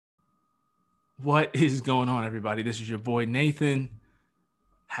What is going on, everybody? This is your boy, Nathan.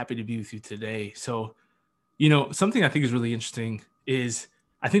 Happy to be with you today. So, something I think is really interesting is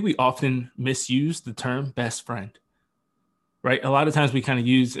I think we often misuse the term best friend, right? A lot of times we kind of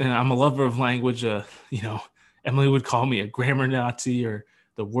use, and I'm a lover of language, Emily would call me a grammar Nazi or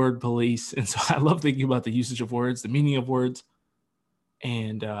the word police. And so I love thinking about the usage of words, the meaning of words,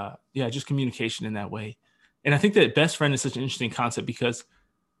 and just communication in that way. And I think that best friend is such an interesting concept because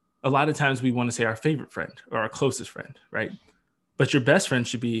a lot of times we want to say our favorite friend or our closest friend, right? But your best friend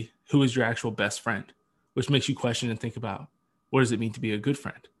should be who is your actual best friend, which makes you question and think about what does it mean to be a good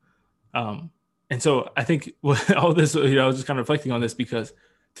friend? And so I think all this, I was just kind of reflecting on this because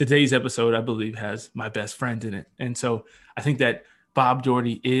today's episode, I believe, has my best friend in it. And so I think that Bob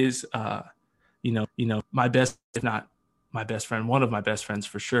Doherty is, my best, if not my best friend, one of my best friends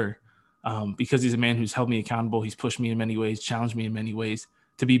for sure, because he's a man who's held me accountable. He's pushed me in many ways, challenged me in many ways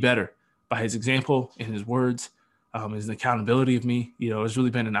to be better by his example and his words, his accountability of me. It's really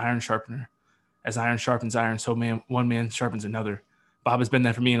been an iron sharpener. As iron sharpens iron, so one man sharpens another. Bob has been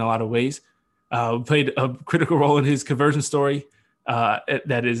that for me in a lot of ways. Played a critical role in his conversion story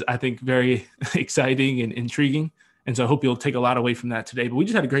that is, I think, very exciting and intriguing. And so I hope you'll take a lot away from that today. But we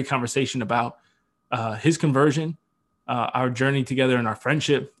just had a great conversation about his conversion, our journey together and our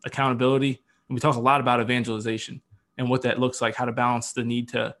friendship, accountability. And we talk a lot about evangelization and what that looks like, how to balance the need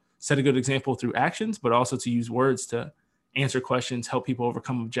to set a good example through actions, but also to use words to answer questions, help people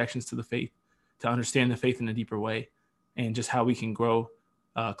overcome objections to the faith, to understand the faith in a deeper way, and just how we can grow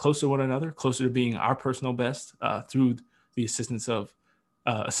closer to one another, closer to being our personal best through the assistance of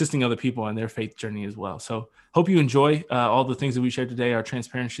assisting other people in their faith journey as well. So hope you enjoy all the things that we shared today, our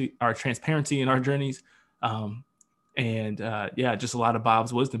transparency in our journeys, just a lot of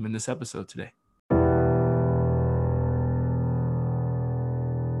Bob's wisdom in this episode today.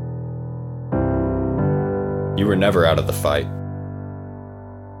 You were never out of the fight.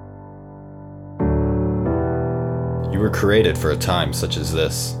 You were created for a time such as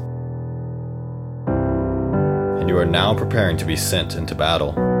this. And you are now preparing to be sent into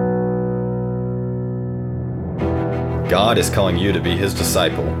battle. God is calling you to be His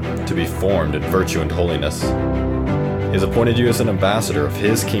disciple, to be formed in virtue and holiness. He has appointed you as an ambassador of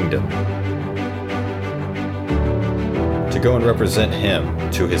His kingdom, to go and represent Him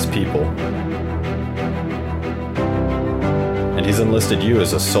to His people. And He's enlisted you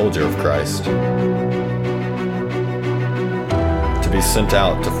as a soldier of Christ, to be sent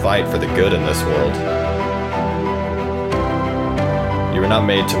out to fight for the good in this world. You are not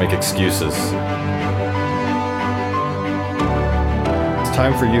made to make excuses. It's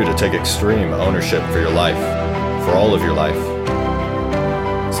time for you to take extreme ownership for your life, for all of your life.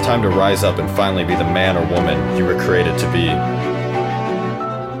 It's time to rise up and finally be the man or woman you were created to be.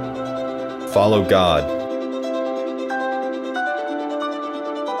 Follow God.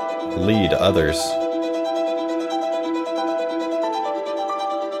 Lead others.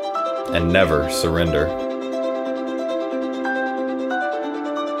 And never surrender.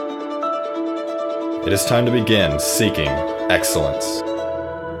 It is time to begin seeking excellence.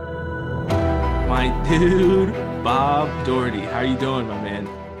 My dude, Bob Doherty. How are you doing, my man?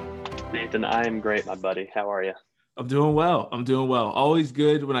 Nathan, I am great, my buddy. How are you? I'm doing well. Always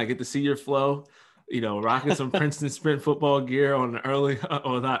good when I get to see your flow. Rocking some Princeton Sprint football gear on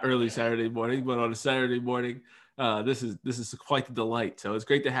an not early Saturday morning, but on a Saturday morning. This is quite the delight. So it's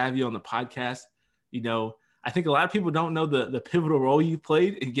great to have you on the podcast. I think a lot of people don't know the pivotal role you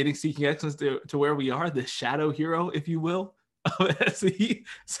played in getting Seeking Excellence to where we are, the shadow hero, if you will, of SC.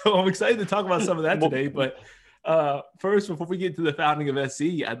 So I'm excited to talk about some of that today. But first, before we get to the founding of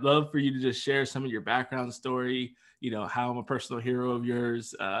SC, I'd love for you to just share some of your background story, how I'm a personal hero of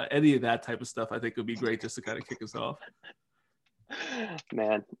yours, any of that type of stuff. I think would be great just to kind of kick us off.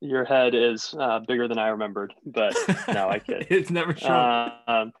 Man, your head is bigger than I remembered, but no, I kid. It's never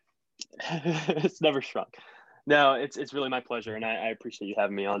shrunk. It's never shrunk. No, it's really my pleasure, and I appreciate you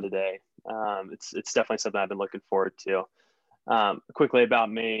having me on today. It's definitely something I've been looking forward to. Quickly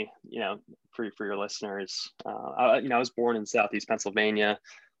about me, for your listeners, I was born in Southeast Pennsylvania,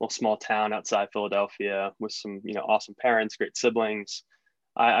 a little small town outside Philadelphia with some awesome parents, great siblings.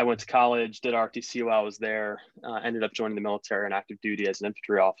 I went to college, did ROTC while I was there, ended up joining the military on active duty as an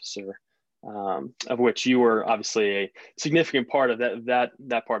infantry officer, of which you were obviously a significant part of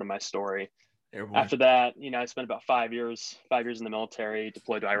that part of my story. Airborne. After that, I spent about 5 years in the military,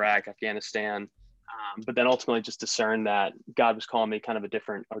 deployed to Iraq, Afghanistan, but then ultimately just discerned that God was calling me kind of a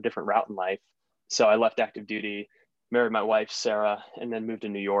different route in life. So I left active duty, married my wife, Sarah, and then moved to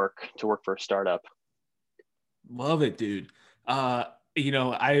New York to work for a startup. Love it, dude.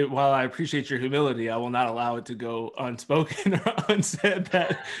 while I appreciate your humility, I will not allow it to go unspoken or unsaid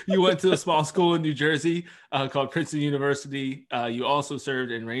that you went to a small school in New Jersey called Princeton University. You also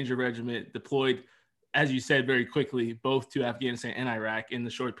served in Ranger Regiment, deployed, as you said, very quickly, both to Afghanistan and Iraq in the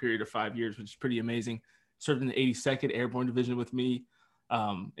short period of 5 years, which is pretty amazing. Served in the 82nd Airborne Division with me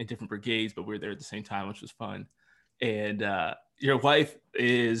in different brigades, but we were there at the same time, which was fun. And your wife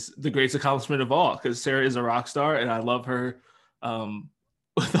is the greatest accomplishment of all, because Sarah is a rock star, and I love her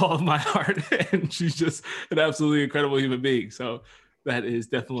with all of my heart, and she's just an absolutely incredible human being. So that is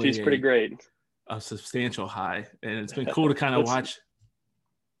definitely she's pretty great, a substantial high, and it's been cool to kind of watch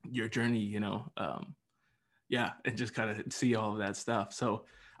your journey, and just kind of see all of that stuff. So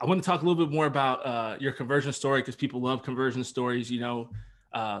I want to talk a little bit more about your conversion story, because people love conversion stories.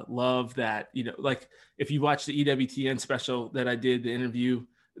 Love that, like if you watch the EWTN special that I did, the interview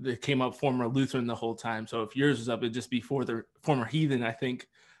that came up former Lutheran the whole time. So if yours was up, it'd just be for the former heathen, I think,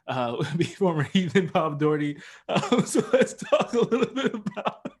 would be former heathen Bob Doherty. So let's talk a little bit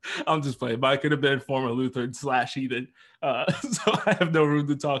about, I'm just playing, but I could have been former Lutheran / heathen. So I have no room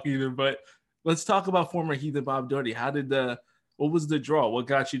to talk either, but let's talk about former heathen Bob Doherty. What was the draw? What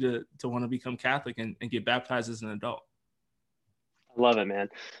got you to want to become Catholic and get baptized as an adult? I love it, man.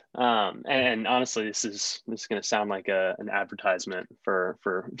 And honestly, this is going to sound like an advertisement for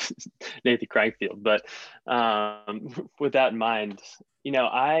Nathan Crankfield, but with that in mind,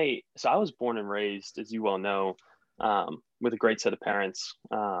 I was born and raised, as you well know, with a great set of parents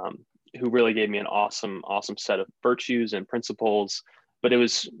who really gave me an awesome set of virtues and principles. But it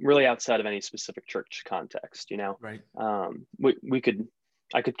was really outside of any specific church context, Right.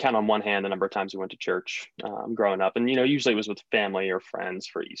 I could count on one hand the number of times we went to church growing up. And, usually it was with family or friends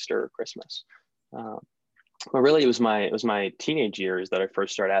for Easter or Christmas. But really it was my teenage years that I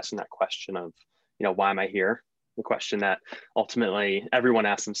first started asking that question of, why am I here? The question that ultimately everyone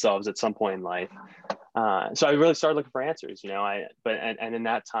asks themselves at some point in life. So I really started looking for answers, and in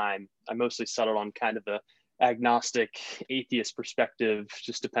that time, I mostly settled on kind of the agnostic atheist perspective,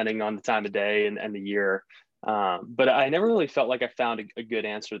 just depending on the time of day and the year. But I never really felt like I found a good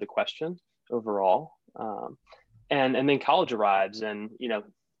answer to the question overall. And then college arrives, and,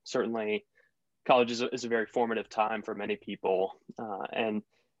 certainly college is a very formative time for many people. And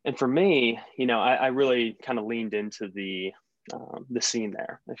for me, I really kind of leaned into the scene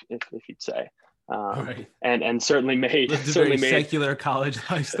there, if you'd say. Right. And certainly made secular college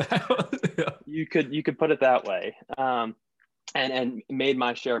lifestyle. You could put it that way. And made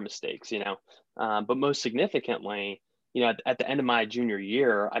my share of mistakes, but most significantly, at the end of my junior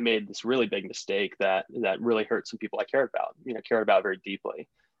year, I made this really big mistake that really hurt some people I cared about very deeply.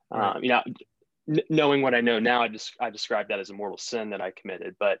 Right. Knowing what I know now, I describe that as a mortal sin that I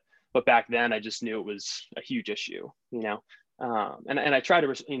committed, but back then I just knew it was a huge issue, and I tried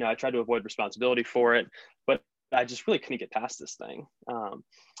to avoid responsibility for it, but I just really couldn't get past this thing.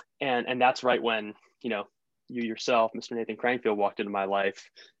 And that's right when, you yourself, Mr. Nathan Crankfield, walked into my life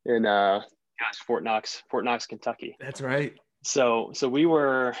in Fort Knox, Kentucky. That's right. So we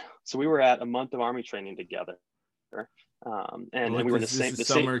were at a month of Army training together, and we were in the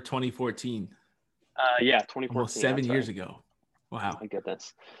summer 2014. 2014. Almost 7 years ago. Wow. Oh my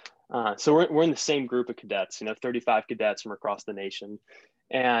goodness. So we're in the same group of cadets, 35 cadets from across the nation,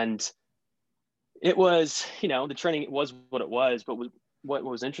 and it was, the training was what it was, but what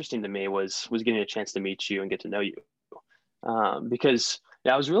was interesting to me was getting a chance to meet you and get to know you, because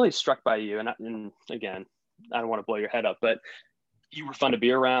I was really struck by you. And again, I don't want to blow your head up, but you were fun to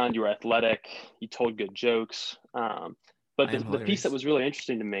be around. You were athletic. You told good jokes. But the piece that was really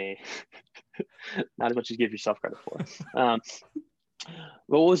interesting to me, not as much as you give yourself credit for. But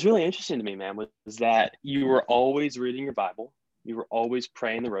what was really interesting to me, man, was that you were always reading your Bible. You were always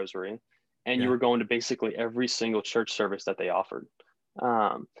praying the rosary, and you were going to basically every single church service that they offered.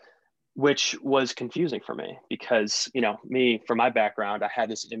 Which was confusing for me because, me, from my background, I had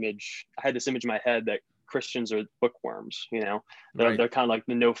this image in my head that Christians are bookworms, Right. They're kind of like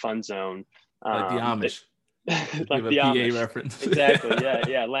the no fun zone. Like the Amish. Like the PA Amish reference. Exactly.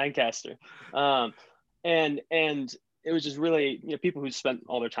 Yeah. Lancaster. And it was just really, people who spent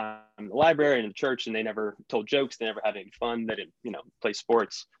all their time in the library and in the church, and they never told jokes. They never had any fun. They didn't, play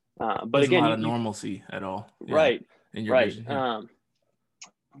sports. But there's again, a lot of normalcy at all. Yeah, right. In your vision. Yeah.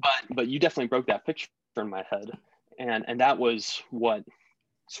 But you definitely broke that picture in my head, and that was what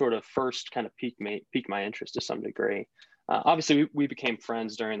sort of first kind of piqued my interest to some degree. Obviously, we became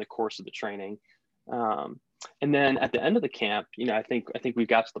friends during the course of the training, and then at the end of the camp, I think we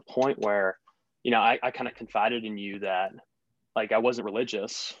got to the point where, I kind of confided in you that, like, I wasn't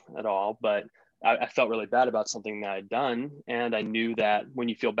religious at all, but I felt really bad about something that I'd done. And I knew that when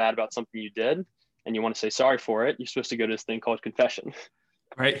you feel bad about something you did and you want to say sorry for it, you're supposed to go to this thing called confession.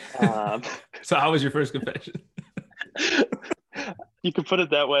 Right. Um, So how was your first confession? You could put it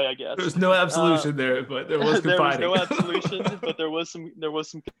that way, I guess. There was no absolution there, but there was there was confiding. no absolution, but there was some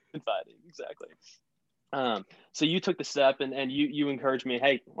confiding. Exactly. So you took the step and you encouraged me,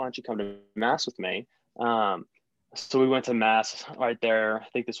 hey, why don't you come to mass with me? So we went to mass right there. I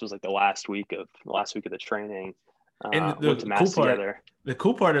think this was like the last week of the training. And went to mass together. The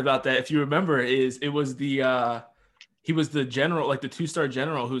cool part about that, if you remember, is it was he was the general, like the 2-star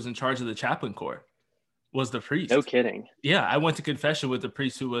general who was in charge of the chaplain corps, was the priest. No kidding. Yeah, I went to confession with the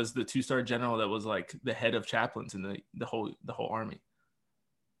priest who was the 2-star general that was like the head of chaplains in the whole army.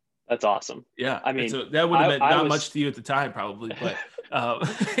 That's awesome. Yeah, I mean, so that would have meant not much to you at the time, probably, but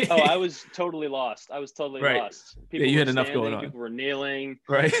I was totally lost. I was totally lost. People you had enough going on. People were kneeling.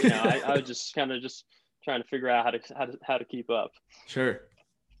 Right. I was just kind of just trying to figure out how to keep up. Sure.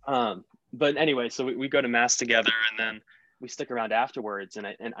 But anyway, so we go to mass together, and then we stick around afterwards, and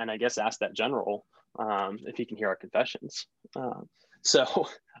I guess ask that general if he can hear our confessions. So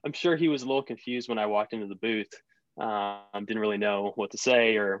I'm sure he was a little confused when I walked into the booth. Didn't really know what to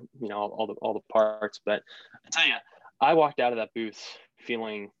say, or all the parts. But I tell you, I walked out of that booth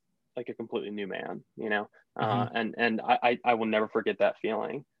feeling like a completely new man. And I will never forget that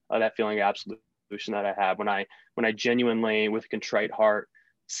feeling of absolution that I had when I genuinely, with a contrite heart,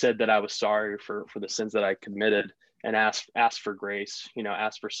 said that I was sorry for the sins that I committed, and asked for grace.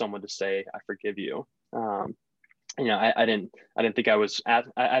 Asked for someone to say, I forgive you. I didn't think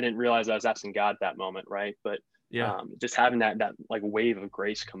I didn't realize I was asking God at that moment, right? But just having that like wave of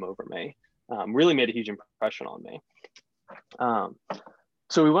grace come over me really made a huge impression on me.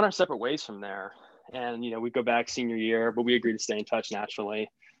 So we went our separate ways from there, and we go back senior year, but we agreed to stay in touch naturally.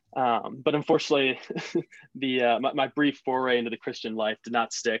 But unfortunately, my brief foray into the Christian life did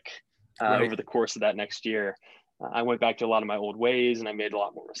not stick over the course of that next year. I went back to a lot of my old ways, and I made a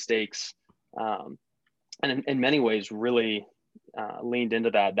lot more mistakes. And in many ways, really leaned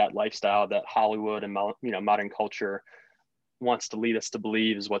into that lifestyle that Hollywood and modern culture wants to lead us to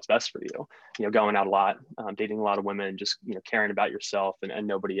believe is what's best for you. Going out a lot, dating a lot of women, just caring about yourself and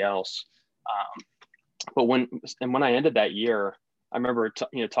nobody else. But when I ended that year, I remember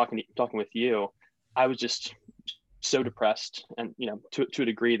talking with you. I was just so depressed, and to a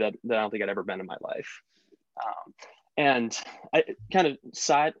degree that I don't think I'd ever been in my life. And I kind of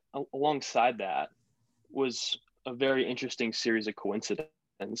alongside that was a very interesting series of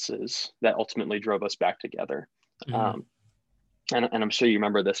coincidences that ultimately drove us back together. Mm-hmm. And I'm sure you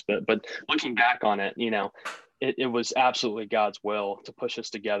remember this, but looking back on it, it was absolutely God's will to push us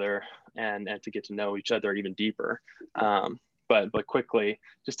together and to get to know each other even deeper. But quickly,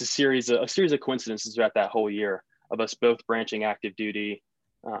 just a series of coincidences throughout that whole year of us both branching active duty,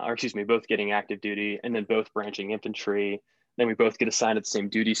 both getting active duty, and then both branching infantry. Then we both get assigned at the same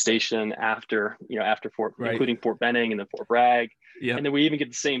duty station after Fort, including Fort Benning and then Fort Bragg. Yep. And then we even get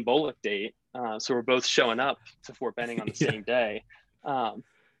the same BOLC date. So we're both showing up to Fort Benning on the same day. And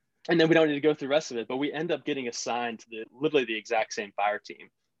then we don't need to go through the rest of it, but we end up getting assigned to literally the exact same fire team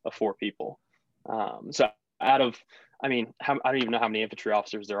of 4 people. So out of, I don't even know how many infantry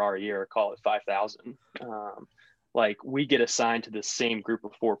officers there are a year, call it 5,000. We get assigned to the same group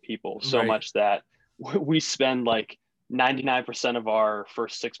of 4 people so much that we spend like 99% of our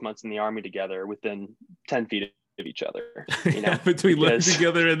first 6 months in the Army together within 10 feet of each other, between living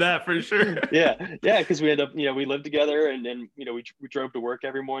together and that, for sure. yeah. Cause we end up, we lived together, and we drove to work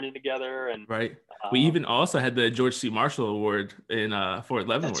every morning together. And we even also had the George C. Marshall Award in Fort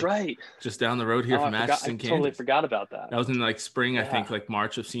Leavenworth. That's right. Just down the road here from Atchison, Kansas. I totally forgot about that. That was in spring, I think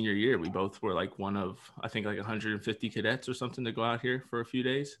March of senior year. We both were one of, I think 150 cadets or something to go out here for a few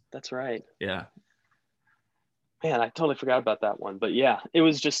days. That's right. Yeah. Man, I totally forgot about that one. But yeah, it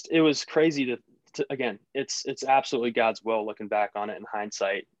was crazy to again, it's absolutely God's will looking back on it in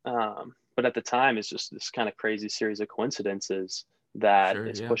hindsight. But at the time, it's just this kind of crazy series of coincidences that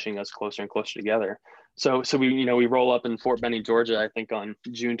is pushing us closer and closer together. So we roll up in Fort Benning, Georgia, I think on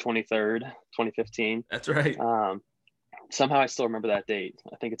June 23rd, 2015. That's right. Somehow I still remember that date.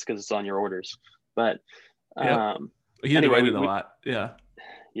 I think it's because it's on your orders. But he had to write it a lot. Yeah.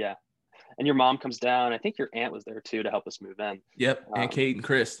 Yeah. And your mom comes down. I think your aunt was there too to help us move in. Yep. Aunt Kate and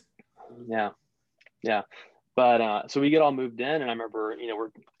Chris. Yeah. But so we get all moved in, and I remember, we're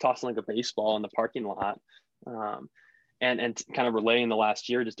tossing like a baseball in the parking lot, and kind of relaying the last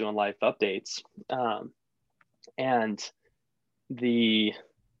year, just doing life updates. And the,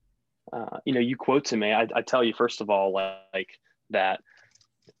 you quote to me, I tell you, first of all, like that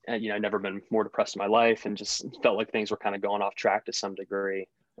and, never been more depressed in my life, and just felt like things were kind of going off track to some degree.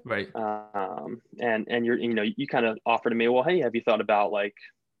 Right. And you kind of offered to me, well, hey, have you thought about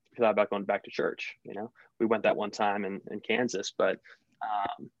going back to church? We went that one time in Kansas, but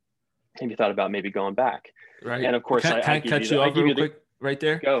have you thought about maybe going back? Right. And of course, can I cut you off real quick right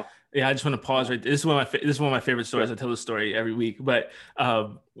there? Go. Yeah, I just want to pause right there. This is one of my favorite stories. I tell this story every week, but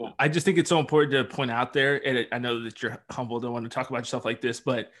I just think it's so important to point out there. And I know that you're humble, don't want to talk about stuff like this,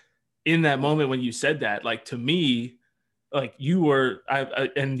 but in that moment when you said that, like, to me, like, you were,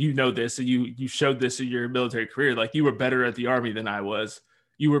 and this, and you showed this in your military career, like, you were better at the Army than I was.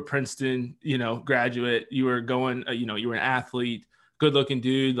 You were Princeton, graduate. You were going, you were an athlete, good looking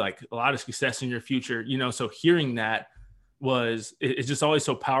dude, like a lot of success in your future, so hearing that it's just always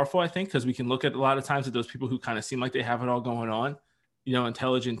so powerful, I think, because we can look at a lot of times at those people who kind of seem like they have it all going on,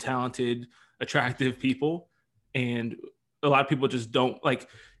 intelligent, talented, attractive people. And a lot of people just don't, like,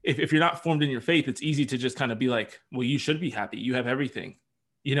 if you're not formed in your faith, it's easy to just kind of be like, well, you should be happy. You have everything,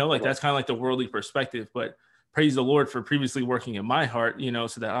 that's kind of like the worldly perspective. But praise the Lord for previously working in my heart,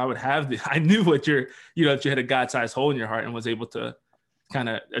 so that I would have I knew what if you had a God-sized hole in your heart, and was able to kind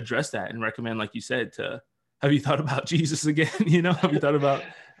of address that and recommend, like you said, have you thought about Jesus again? Have you thought about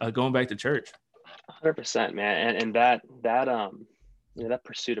going back to church? 100%, man. And that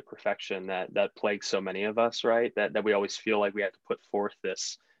pursuit of perfection that plagues so many of us, right? That we always feel like we have to put forth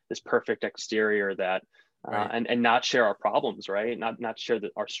this perfect exterior that, right. and not share our problems, right? Not share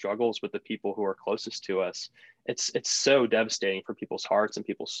our struggles with the people who are closest to us. It's so devastating for people's hearts and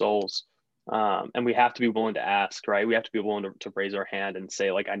people's souls. And we have to be willing to ask, right? We have to be willing to raise our hand and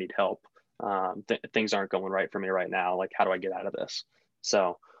say, like, I need help. Things aren't going right for me right now. Like, how do I get out of this?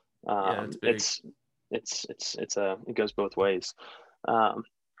 So it goes both ways. Oh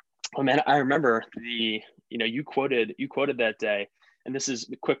man, I remember you quoted that day, and this is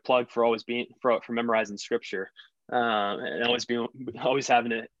a quick plug for always being for memorizing scripture, and always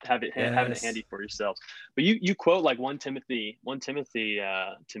having it handy for yourselves. But you quote like 1 Timothy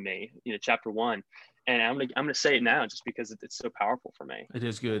to me, chapter 1, and I'm gonna say it now just because it's so powerful for me. It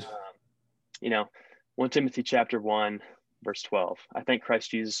is good. 1 Timothy chapter 1, verse 12. I thank Christ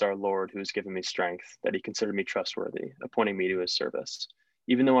Jesus our Lord, who has given me strength, that he considered me trustworthy, appointing me to his service.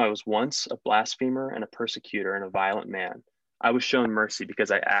 Even though I was once a blasphemer and a persecutor and a violent man, I was shown mercy because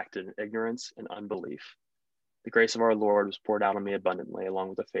I acted in ignorance and unbelief. The grace of our Lord was poured out on me abundantly, along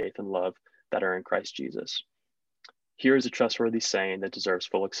with the faith and love that are in Christ Jesus. Here is a trustworthy saying that deserves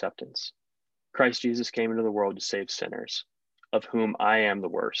full acceptance. Christ Jesus came into the world to save sinners, of whom I am the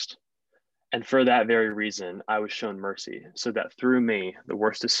worst. And for that very reason, I was shown mercy, so that through me, the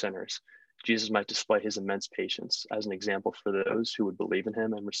worst of sinners, Jesus might display his immense patience as an example for those who would believe in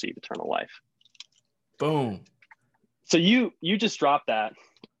him and receive eternal life. Boom. So you just dropped that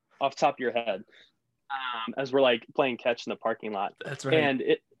off the top of your head as we're like playing catch in the parking lot. That's right. And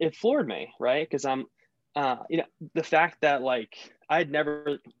it floored me, right? Because I'm, the fact that, like, I had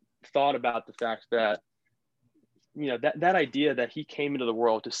never thought about the fact that, that idea that he came into the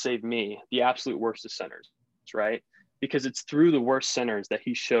world to save me, the absolute worst of sinners, right? Because it's through the worst sinners that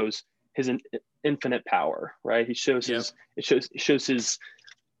he shows his infinite power, right? He shows it shows his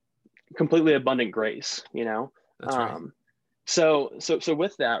completely abundant grace, That's right. So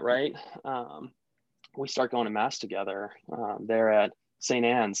with that, right? We start going to mass together there at St.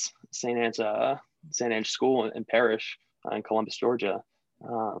 Anne's School and Parish in Columbus, Georgia.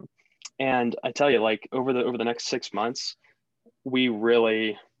 And I tell you, like, over the next 6 months, we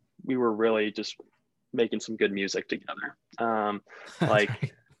were really just making some good music together.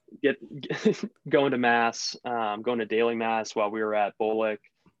 Like get going to mass, going to daily mass while we were at Bolick,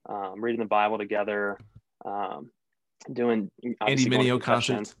 reading the Bible together, doing Andy Mineo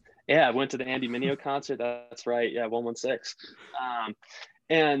concerts. Yeah, I went to the Andy Mineo concert. That's right. Yeah, 116.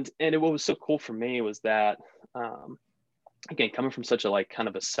 And what was so cool for me was that, again, coming from such a kind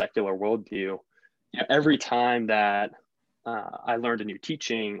of a secular worldview, every time that I learned a new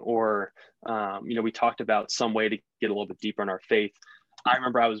teaching, or we talked about some way to get a little bit deeper in our faith, I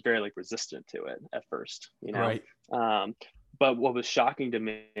remember I was very resistant to it at first, Right. But what was shocking to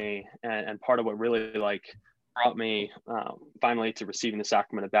me, and part of what really brought me finally to receiving the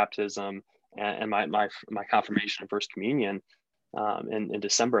sacrament of baptism and my confirmation and first communion in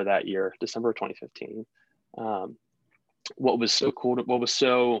December of that year, December of 2015. What was so cool, what was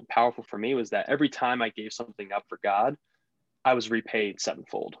so powerful for me was that every time I gave something up for God, I was repaid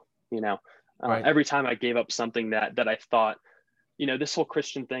sevenfold. Right. Every time I gave up something that I thought, this whole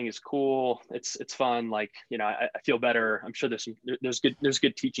Christian thing is cool. It's fun. I feel better. I'm sure there's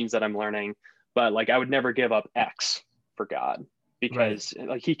good teachings that I'm learning, but I would never give up X for God. because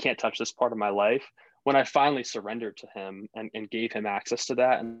like he can't touch this part of my life. When I finally surrendered to him and gave him access to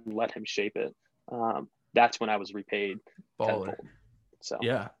that and let him shape it, that's when I was repaid tenfold. So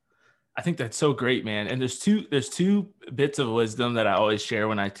yeah, I think that's so great, man. And there's two bits of wisdom that I always share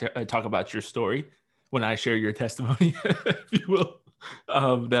when I talk about your story, when I share your testimony, if you will,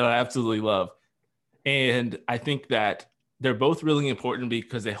 that I absolutely love. And I think that they're both really important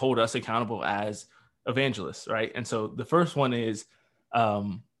because they hold us accountable as evangelists, right? And so the first one is,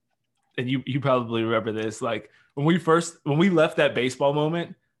 and you probably remember this, like when we left that baseball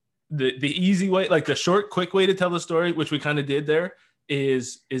moment, the easy way, like the short, quick way to tell the story, which we kind of did there,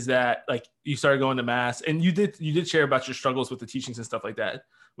 is that like you started going to mass, and you did share about your struggles with the teachings and stuff like that,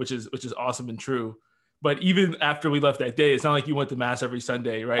 which is awesome and true. But even after we left that day, it's not like you went to mass every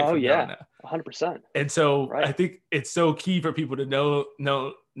Sunday, right? Oh yeah, 100%. And so I think it's so key for people to know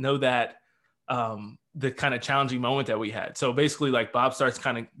that the kind of challenging moment that we had. So basically, like Bob starts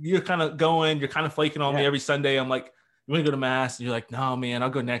you're kind of flaking on me every Sunday. I'm like, you want to go to mass? And you're like, no, man, I'll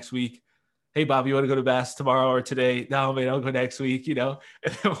go next week. Hey, Bob, you want to go to mass tomorrow or today? No, man, I'll go next week, And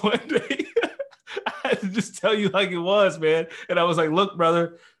then one day I had to just tell you like it was, man. And I was like, look,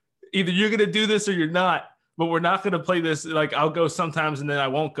 brother, either you're going to do this or you're not, but we're not going to play this. Like I'll go sometimes and then I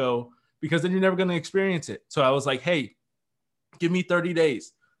won't go, because then you're never going to experience it. So I was like, hey, give me 30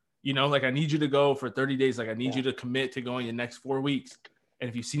 days. Like I need you to go for 30 days. Like I need you to commit to going the next 4 weeks. And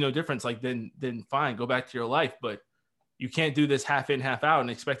if you see no difference, like then fine, go back to your life. But you can't do this half in, half out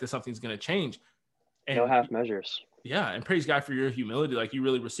and expect that something's going to change. And no half measures. Yeah. And praise God for your humility. Like you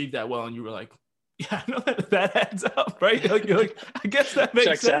really received that well. And you were like, yeah, I know that adds up, right? Like, you're like, I guess that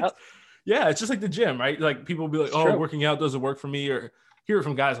makes sense. Out. Yeah. It's just like the gym, right? Like people will be like, oh, working out doesn't work for me, or hear it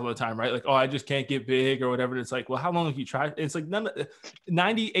from guys all the time, right? Like, oh, I just can't get big or whatever. It's like, well, how long have you tried? It's like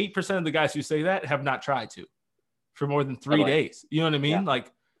 98% of the guys who say that have not tried to for more than 3 days. You know what I mean? Yeah.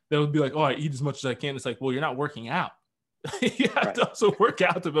 Like they would be like, oh, I eat as much as I can. It's like, well, you're not working out. You have to also work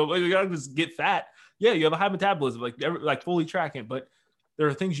out to build. Like, you gotta just get fat. Yeah, you have a high metabolism, like fully tracking, but there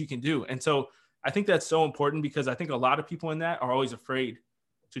are things you can do. And so I think that's so important, because I think a lot of people in that are always afraid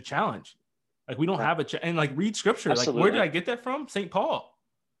to challenge. Like we don't have and like read scripture. Absolutely. Like where did I get that from? St. Paul,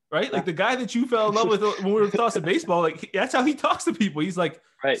 right? Like the guy that you fell in love with when we were tossing baseball, like that's how he talks to people. He's like,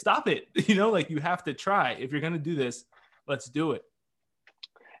 stop it. Like you have to try. If you're going to do this, let's do it.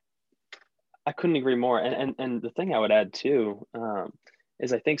 I couldn't agree more. And the thing I would add too,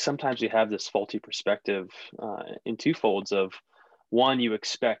 is I think sometimes you have this faulty perspective in two folds of, one, you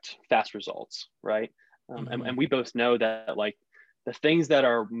expect fast results, right? And we both know that like the things that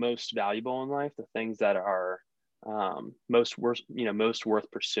are most valuable in life, the things that are most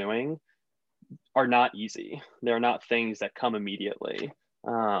worth pursuing are not easy. They're not things that come immediately.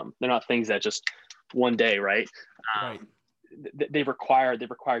 They're not things that just one day, right? They require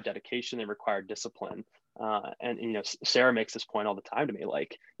dedication. They require discipline. And Sarah makes this point all the time to me.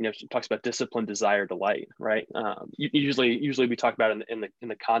 Like, she talks about discipline, desire, delight, right? Usually we talk about it in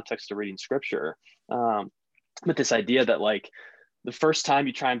the context of reading scripture. But this idea that like the first time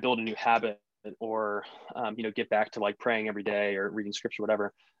you try and build a new habit, or get back to like praying every day or reading scripture,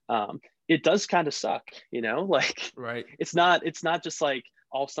 whatever, it does kind of suck, like it's not just like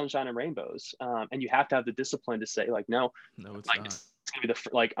all sunshine and rainbows, and you have to have the discipline to say like no, it's like, not. It's gonna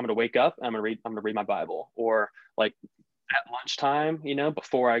be I'm gonna wake up, I'm gonna read my Bible, or like at lunchtime,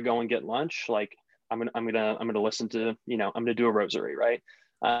 before I go and get lunch, like I'm gonna listen to, I'm gonna do a rosary, right?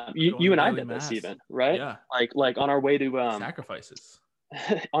 You and I did this even, right? Yeah. Like on our way to sacrifices.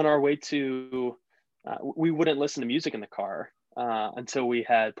 On our way to, we wouldn't listen to music in the car until we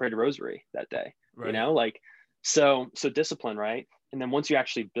had prayed a rosary that day. Right. So discipline, right? And then once you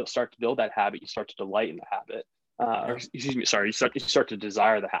actually start to build that habit, you start to delight in the habit. You start to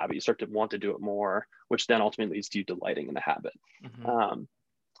desire the habit. You start to want to do it more, which then ultimately leads to you delighting in the habit. So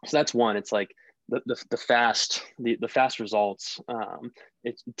that's one. It's like the fast results.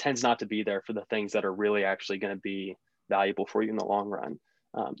 It tends not to be there for the things that are really actually going to be valuable for you in the long run.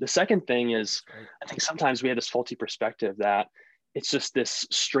 The second thing is, I think sometimes we have this faulty perspective that it's just this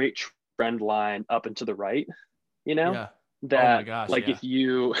straight trend line up and to the right, that, oh my gosh, like if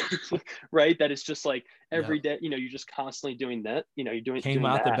you, right, that it's just like every day, you're just constantly doing that, you're doing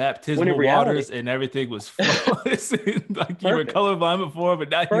out the baptismal waters and everything was flawless. Like you were colorblind before, but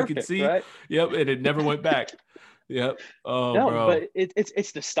now you can see. Right? Yep. And it never went back. Yep. Oh, no, bro. But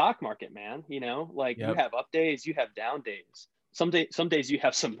it's the stock market, man. Like you have up days, you have down days. Some days you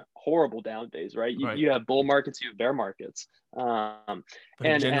have some horrible down days, right? You have bull markets, you have bear markets. And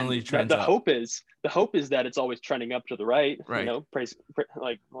generally the hope is that it's always trending up to the right. Right. Let's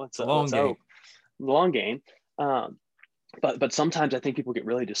hope. The long game. but sometimes I think people get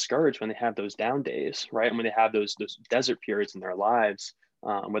really discouraged when they have those down days, right? And when they have those desert periods in their lives,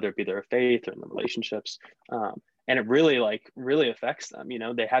 whether it be their faith or in their relationships, and it really really affects them. You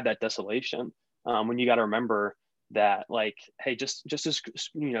know, they have that desolation. When you got to remember that, like, hey, just as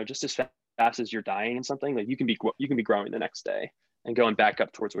just as fast as you're dying in something, like you can be growing the next day and going back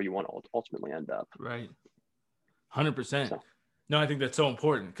up towards where you want to ultimately end up. Right. 100%. So. No, I think that's so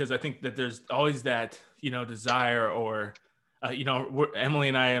important, because I think that there's always that, desire, or, Emily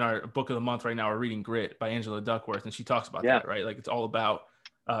and I in our book of the month right now are reading Grit by Angela Duckworth, and she talks about that, right? Like, it's all about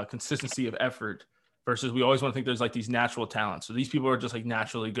consistency of effort versus we always want to think there's like these natural talents. So these people are just like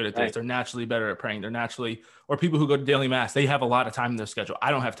naturally good at this. Right. They're naturally better at praying. They're naturally, or people who go to daily mass, they have a lot of time in their schedule. I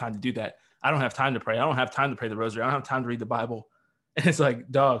don't have time to do that. I don't have time to pray. I don't have time to pray the rosary. I don't have time to read the Bible. And it's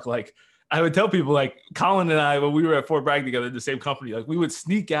like, dog, like, I would tell people, like Colin and I, when we were at Fort Bragg together in the same company, like we would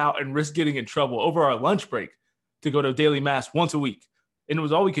sneak out and risk getting in trouble over our lunch break to go to daily mass once a week. And it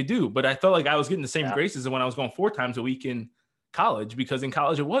was all we could do. But I felt like I was getting the same graces as when I was going 4 times a week in college, because in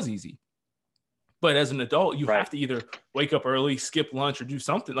college it was easy. But as an adult, you have to either wake up early, skip lunch, or do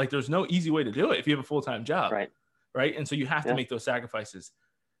something. Like, there's no easy way to do it if you have a full-time job. Right. And so you have to make those sacrifices.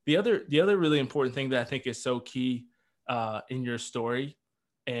 The other really important thing that I think is so key in your story,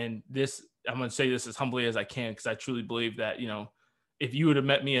 and this, I'm going to say this as humbly as I can, because I truly believe that, if you would have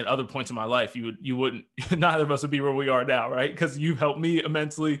met me at other points in my life, you wouldn't, neither of us would be where we are now, right? Because you've helped me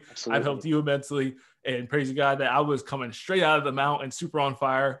immensely. Absolutely. I've helped you immensely. And praise God that I was coming straight out of the mountain, super on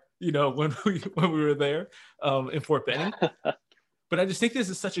fire, when we were there in Fort Benning. But I just think this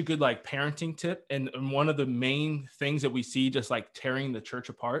is such a good like parenting tip. And one of the main things that we see just like tearing the church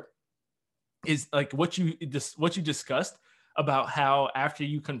apart is like what you discussed about how after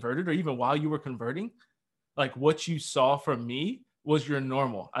you converted, or even while you were converting, like what you saw from me was your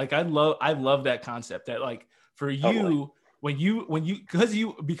normal. Like I love that concept, that like for you, because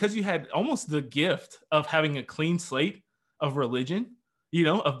you had almost the gift of having a clean slate of religion,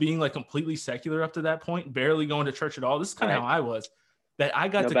 of being like completely secular up to that point, barely going to church at all. This is kind of how I was, that I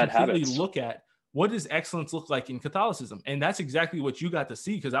got to completely look at what does excellence look like in Catholicism. And that's exactly what you got to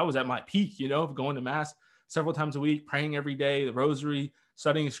see, because I was at my peak, of going to mass several times a week, praying every day, the rosary,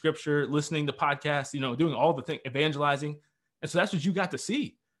 studying scripture, listening to podcasts, doing all the things, evangelizing. And so that's what you got to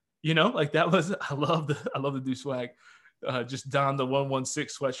see, like that was, I love the do swag. Just don the 116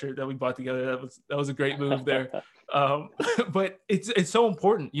 sweatshirt that we bought together. That was a great move there. But it's so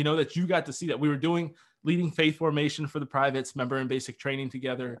important, that you got to see that we were leading faith formation for the privates, member and basic training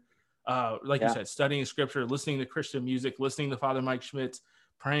together. You said, studying scripture, listening to Christian music, listening to Father Mike Schmitz,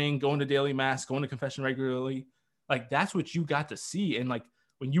 praying, going to daily mass, going to confession regularly. Like that's what you got to see. And like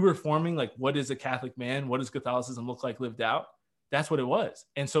when you were forming, like, what is a Catholic man? What does Catholicism look like lived out? That's what it was.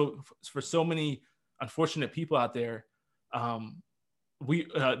 And so for so many unfortunate people out there,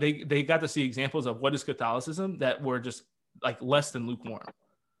 they got to see examples of what is Catholicism that were just like less than lukewarm,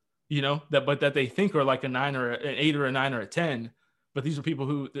 that they think are like a 9 or an 8 or a 9 or a 10. But these are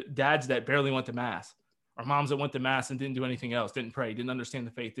people dads that barely went to mass, or moms that went to mass and didn't do anything else, didn't pray, didn't understand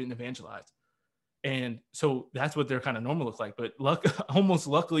the faith, didn't evangelize. And so that's what their kind of normal looked like. But almost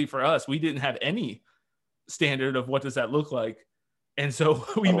luckily for us, we didn't have any standard of what does that look like. And so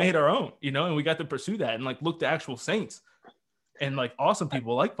we made our own, and we got to pursue that and like look to actual saints and like awesome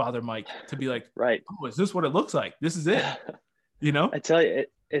people like Father Mike to be like, oh, is this what it looks like? This is it. I tell you,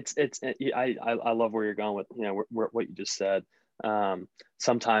 I love where you're going with, what you just said.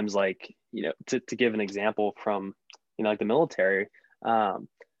 Sometimes like, to give an example from, like the military,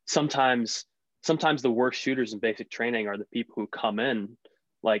 sometimes the worst shooters in basic training are the people who come in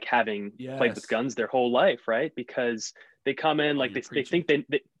like having played with guns their whole life, right? Because they come in like they think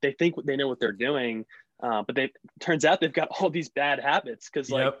they know what they're doing, but turns out they've got all these bad habits because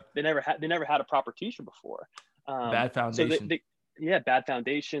like they never had a proper teacher before. Bad foundation. So bad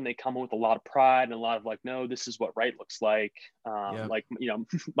foundation. They come in with a lot of pride and a lot of like, no, this is what right looks like. Like,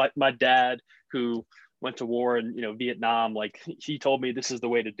 my dad who went to war in, Vietnam, like he told me this is the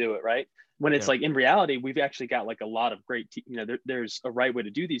way to do it. Right. When it's like in reality, we've actually got like a lot of great, there's a right way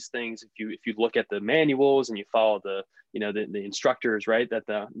to do these things. If you look at the manuals and you follow the instructors, right, that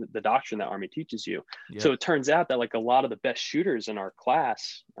the doctrine that Army teaches you. So it turns out that like a lot of the best shooters in our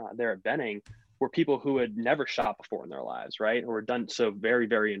class there at Benning were people who had never shot before in their lives, right? Or done so very,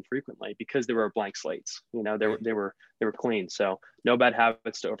 very infrequently because they were blank slates. They were clean. So no bad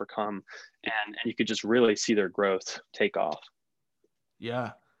habits to overcome, and you could just really see their growth take off.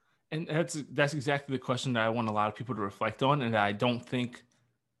 Yeah. And that's exactly the question that I want a lot of people to reflect on. And I don't think,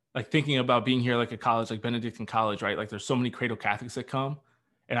 like thinking about being here like a college, like Benedictine College, right? Like there's so many cradle Catholics that come,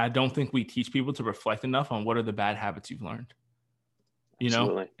 And I don't think we teach people to reflect enough on what are the bad habits you've learned,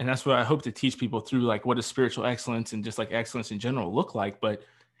 Absolutely. and that's what I hope to teach people through, like, what does spiritual excellence and just like excellence in general look like. But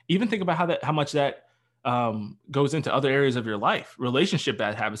even think about how much that goes into other areas of your life, relationship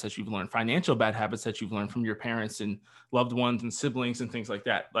bad habits that you've learned, financial bad habits that you've learned from your parents and loved ones and siblings and things like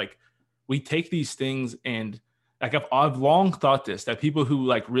that. Like, we take these things, and like I've long thought this, that people who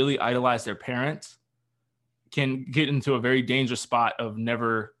like really idolize their parents can get into a very dangerous spot of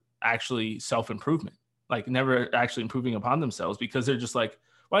never actually self-improvement, like never actually improving upon themselves, because they're just like,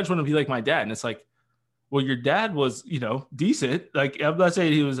 well, I just want to be like my dad. And it's like, well, your dad was, decent. Like, I'm not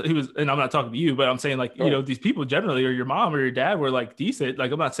saying he was, and I'm not talking to you, but I'm saying, like, Sure. these people generally, or your mom or your dad, were like decent.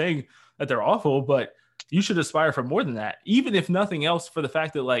 Like, I'm not saying that they're awful, but you should aspire for more than that, even if nothing else, for the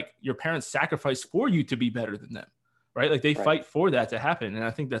fact that like your parents sacrificed for you to be better than them, right? Like, they Right. fight for that to happen. And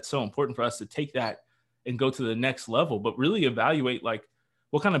I think that's so important for us to take that and go to the next level, but really evaluate, like,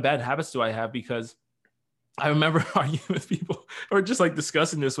 what kind of bad habits do I have? Because I remember arguing with people, or just like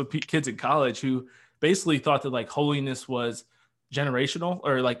discussing this with kids in college, who basically thought that like holiness was generational,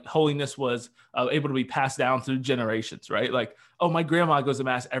 or like holiness was able to be passed down through generations, right? Like, oh, my grandma goes to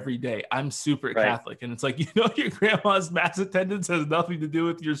mass every day, I'm super Right. Catholic. And it's like, your grandma's mass attendance has nothing to do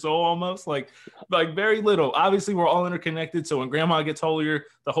with your soul, almost like very little. Obviously, we're all interconnected. So when grandma gets holier,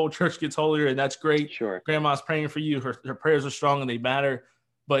 the whole church gets holier, and that's great. Sure. Grandma's praying for you. Her prayers are strong and they matter.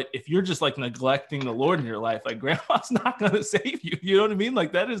 But if you're just like neglecting the Lord in your life, like, grandma's not going to save you. You know what I mean?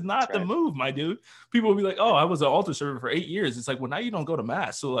 Like, that is not That's the right. move, my dude. People will be like, oh, I was an altar server for 8 years. It's like, well, now you don't go to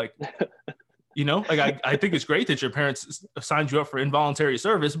mass. So like, like I think it's great that your parents signed you up for involuntary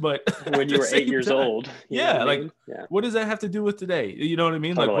service, but When you were 8 years old. Yeah. What I mean? Like, Yeah. what does that have to do with today? You know what I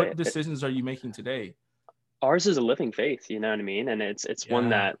mean? Totally. Like, what decisions are you making today? Ours is a living faith, you know what I mean? And it's one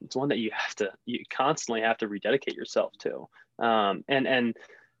that you constantly have to rededicate yourself to. And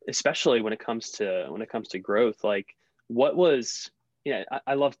especially when it comes to growth, like, what was,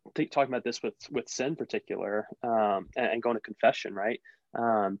 I love talking about this with sin in particular, and going to confession, right?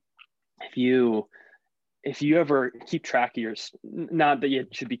 If you ever keep track of not that you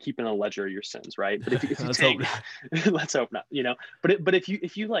should be keeping a ledger of your sins, right? But if you Let's take, hope let's hope not, but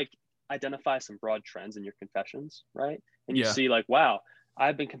if you like identify some broad trends in your confessions, right? And you see, like, wow,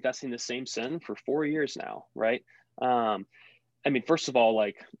 I've been confessing the same sin for 4 years now, right? I mean, first of all,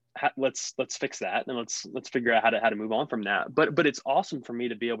 like, let's fix that, and let's figure out how to move on from that. But it's awesome for me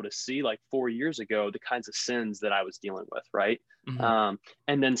to be able to see, like, 4 years ago, the kinds of sins that I was dealing with, right? Mm-hmm.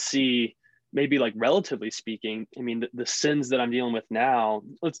 And then see, maybe, like, relatively speaking, I mean, the sins that I'm dealing with now.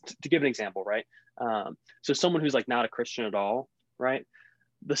 To give an example, right? So someone who's like not a Christian at all, right?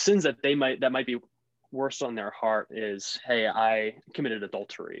 The sins that might be worst on their heart is, hey, I committed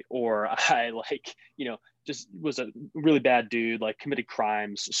adultery, or I, like, just was a really bad dude, like committed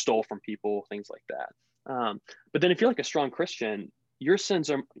crimes, stole from people, things like that. But then if you're like a strong Christian, your sins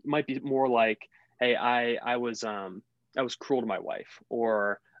might be more like, hey, I was cruel to my wife,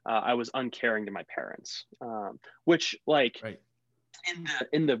 or I was uncaring to my parents, which, like, Right.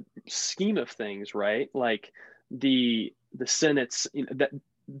 in the scheme of things, right? Like, the sin, it's, that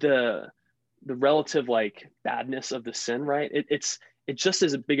the relative, like, badness of the sin, right? It's just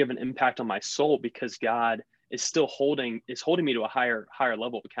as big of an impact on my soul, because God is still holding me to a higher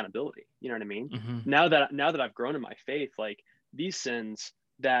level of accountability. You know what I mean? Mm-hmm. Now that I've grown in my faith, like, these sins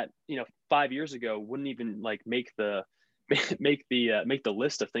that 5 years ago wouldn't even, like, make the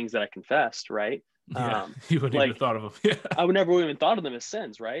list of things that I confessed, right? Yeah, you wouldn't like, even have thought of them. Yeah. I would never even thought of them as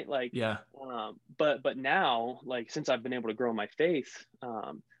sins, right? Like, Yeah. But now, like, since I've been able to grow my faith,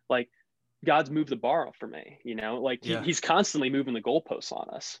 like, God's moved the bar for me, like, he's constantly moving the goalposts on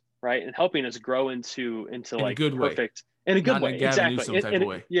us, right? And helping us grow into In like a good perfect, way. in a good Not way. in a Gavin Exactly. Newsom type of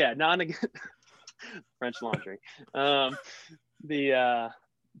way. Yeah. Not in a French Laundry. But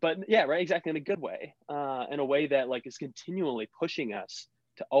yeah, right. Exactly. In a good way, in a way that, like, is continually pushing us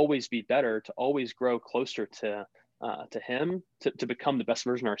to always be better, to always grow closer to him, to become the best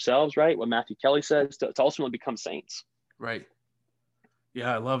version of ourselves, right? What Matthew Kelly says, to ultimately become saints. Right.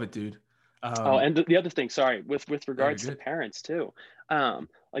 Yeah, I love it, dude. And the other thing, sorry, with regards to parents too,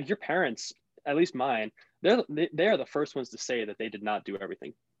 like, your parents, at least mine, they are the first ones to say that they did not do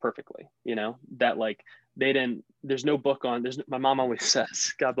everything perfectly. That, like, they didn't. There's no book on. My mom always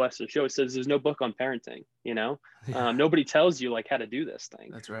says, God bless her, she always says, there's no book on parenting. Nobody tells you, like, how to do this thing.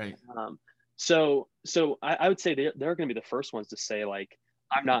 That's right. So I would say they're going to be the first ones to say, like,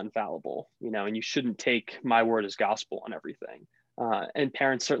 I'm not infallible, and you shouldn't take my word as gospel on everything. And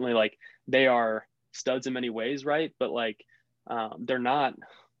parents, certainly, like, they are studs in many ways, right? But, like, they're not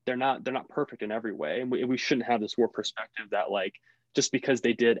perfect in every way, and we shouldn't have this warped perspective that, like, just because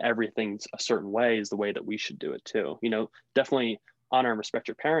they did everything a certain way is the way that we should do it too. Definitely honor and respect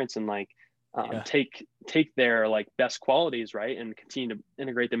your parents, and like take their like best qualities, right, and continue to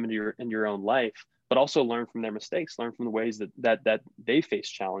integrate them into your own life, but also learn from their mistakes, learn from the ways that they face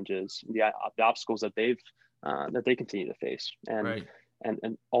challenges, the obstacles that they continue to face, and Right.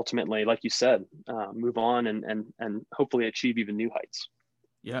 and ultimately, like you said, move on and hopefully achieve even new heights.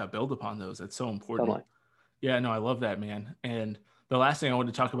 Yeah, build upon those. That's so important. Totally. Yeah, no, I love that, man. And the last thing I want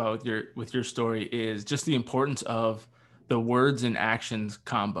to talk about with your story is just the importance of the words and actions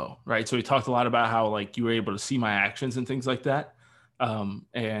combo, right? So we talked a lot about how like you were able to see my actions and things like that.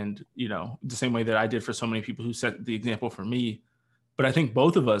 And the same way that I did for so many people who set the example for me. But I think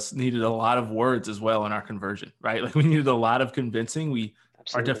both of us needed a lot of words as well in our conversion, right? Like we needed a lot of convincing. We are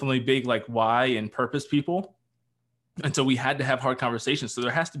Absolutely. definitely big like why and purpose people. And so we had to have hard conversations. So there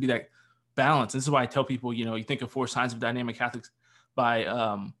has to be that balance. This is why I tell people, you think of 4 Signs of Dynamic Catholics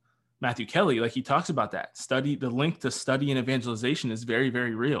by Matthew Kelly. Like he talks about that the link to study and evangelization is very,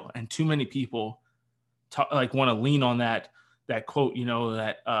 very real. And too many people want to lean on that quote,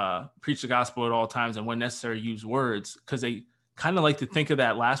 that preach the gospel at all times and when necessary, use words. Cause they kind of like to think of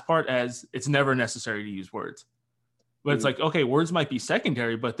that last part as it's never necessary to use words. But it's like, okay, words might be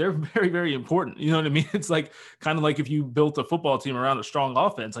secondary, but they're very, very important. You know what I mean? It's like kind of like if you built a football team around a strong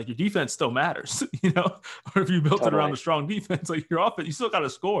offense, like your defense still matters, or if you built it around a strong defense, like your offense, you still got to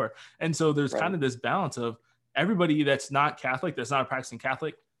score. And so there's kind of this balance of everybody that's not Catholic, that's not a practicing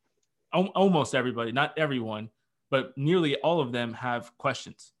Catholic, almost everybody, not everyone, but nearly all of them have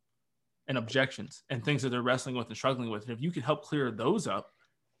questions and objections and things that they're wrestling with and struggling with. And if you can help clear those up,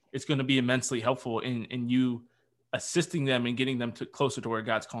 it's going to be immensely helpful in you assisting them and getting them closer to where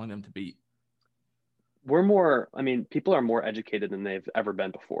God's calling them to be. People are more educated than they've ever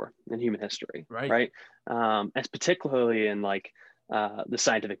been before in human history. Right. And particularly in like the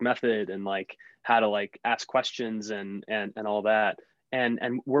scientific method and like how to like ask questions and all that. And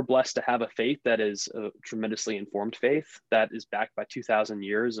we're blessed to have a faith that is a tremendously informed faith that is backed by 2,000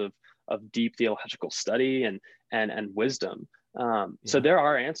 years of deep theological study and wisdom. So there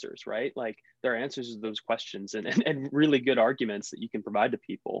are answers, right? Like there are answers to those questions and really good arguments that you can provide to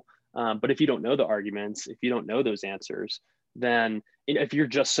people. But if you don't know the arguments, if you don't know those answers, then if you're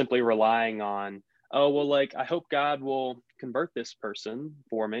just simply relying on, oh, well, like, I hope God will convert this person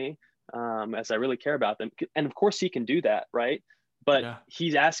for me, as I really care about them. And of course he can do that, right? But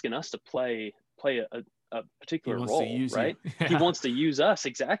he's asking us to play a particular role, right? He wants to use us.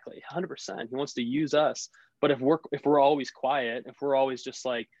 Exactly. 100%. He wants to use us. But if we're always quiet, if we're always just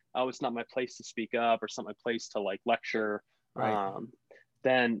like, oh, it's not my place to speak up or it's not my place to like lecture,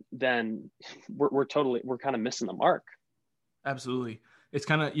 then we're kind of missing the mark. Absolutely. It's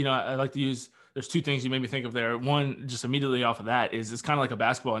kind of, I like to use, there's 2 things you made me think of there. One, just immediately off of that is it's kind of like a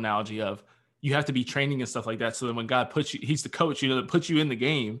basketball analogy of you have to be training and stuff like that. So that when God puts you, he's the coach, that puts you in the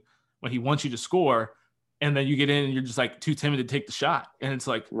game when he wants you to score. And then you get in and you're just like too timid to take the shot. And it's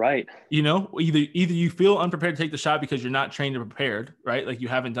like, right. Either you feel unprepared to take the shot because you're not trained or prepared, right? Like you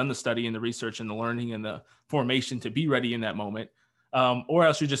haven't done the study and the research and the learning and the formation to be ready in that moment. Or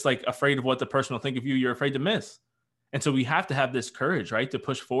else you're just like afraid of what the person will think of you. You're afraid to miss. And so we have to have this courage, right? To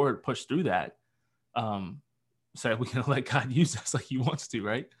push forward, push through that. So we can let God use us like he wants to,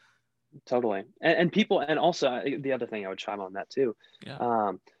 right? Totally. And people, and also the other thing I would chime on that too.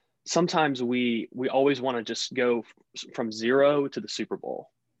 Sometimes we always want to just go from 0 to the Super Bowl,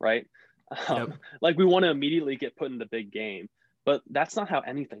 right? Like we want to immediately get put in the big game, but that's not how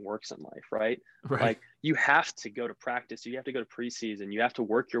anything works in life, right? Like you have to go to practice, you have to go to preseason, you have to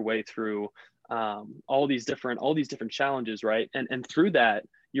work your way through all these different challenges, right? And through that,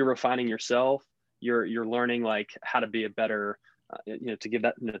 you're refining yourself. You're learning like how to be a better, to give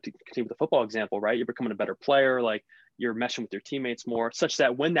that, to continue with the football example, right? You're becoming a better player, like you're meshing with your teammates more, such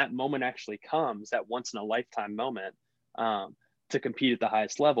that when that moment actually comes, that once in a lifetime moment, to compete at the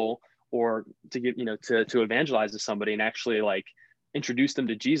highest level or to give, to evangelize to somebody and actually like introduce them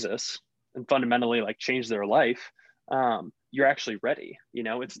to Jesus and fundamentally like change their life, you're actually ready.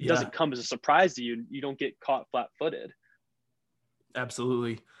 It doesn't come as a surprise to you. You don't get caught flat-footed.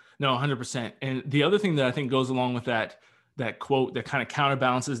 Absolutely. No, 100%. And the other thing that I think goes along with that quote that kind of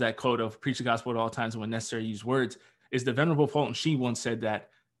counterbalances that quote of preach the gospel at all times and when necessary use words is the Venerable Fulton Sheen once said that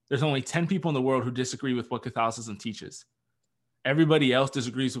there's only 10 people in the world who disagree with what Catholicism teaches. Everybody else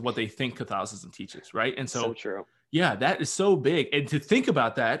disagrees with what they think Catholicism teaches, right? And So true. yeah, that is so big. And to think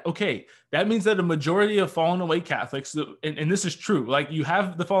about that, okay, that means that a majority of fallen away Catholics, and this is true, like you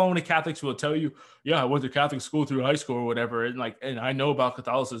have the fallen away Catholics who will tell you, yeah, I went to Catholic school through high school or whatever. And I know about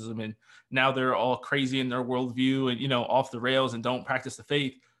Catholicism, and now they're all crazy in their worldview and, you know, off the rails and don't practice the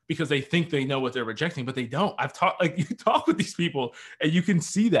faith because they think they know what they're rejecting, but they don't. I've talked, like, you talk with these people and you can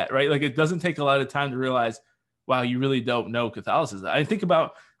see that, right? Like, it doesn't take a lot of time to realize, wow, you really don't know Catholicism. I think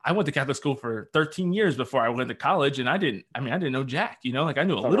about, I went to Catholic school for 13 years before I went to college, and I didn't know jack, you know, like I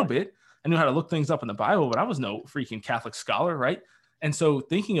knew a little bit. I knew how to look things up in the Bible, but I was no freaking Catholic scholar, right? And so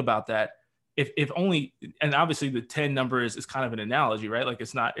thinking about that, if only, and obviously the 10 number is kind of an analogy, right? Like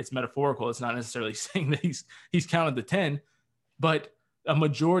it's metaphorical. It's not necessarily saying that he's counted the 10, but a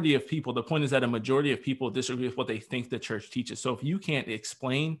majority of people, the point is that a majority of people disagree with what they think the church teaches. So if you can't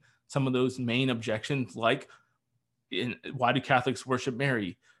explain some of those main objections, like why do Catholics worship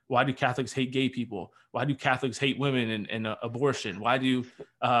Mary? Why do Catholics hate gay people? Why do Catholics hate women and abortion? Why do,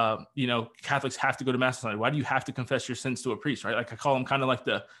 Catholics have to go to mass? Why do you have to confess your sins to a priest, right? Like I call them kind of like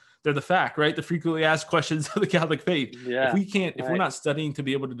they're the fact, right? The frequently asked questions of the Catholic faith. Yeah, if we're not studying to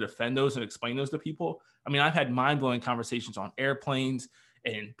be able to defend those and explain those to people, I mean, I've had mind-blowing conversations on airplanes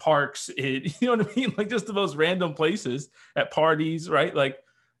and parks, you know what I mean? Like just the most random places at parties, right? Like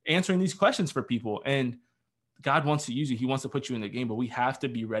answering these questions for people. And God wants to use you. He wants to put you in the game, but we have to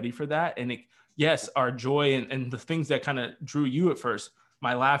be ready for that. And yes, our joy and the things that kind of drew you at first,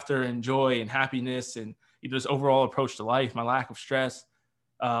 my laughter and joy and happiness and this overall approach to life, my lack of stress,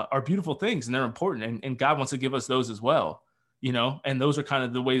 are beautiful things, and they're important. And God wants to give us those as well, you know, and those are kind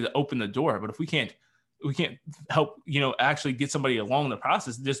of the way to open the door. But if we can't help, you know, actually get somebody along the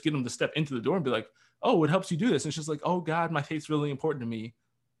process, just get them to step into the door and be like, oh, what helps you do this? And it's just like, oh God, my faith's really important to me.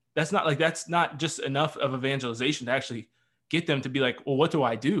 That's not just enough of evangelization to actually get them to be like, well, what do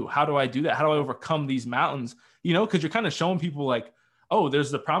I do? How do I do that? How do I overcome these mountains? You know, because you're kind of showing people like, oh,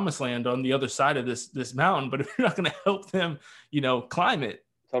 there's the promised land on the other side of this mountain. But if you're not going to help them, you know, climb it,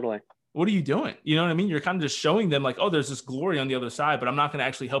 totally, what are you doing? You know what I mean? You're kind of just showing them like, oh, there's this glory on the other side, but I'm not going to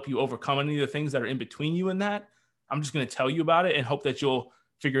actually help you overcome any of the things that are in between you and that. I'm just going to tell you about it and hope that you'll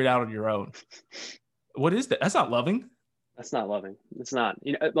figure it out on your own. What is that? That's not loving. That's not loving. It's not,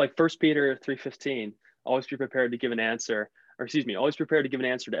 you know, like 1 Peter 3:15, always be prepared to give an answer, always prepared to give an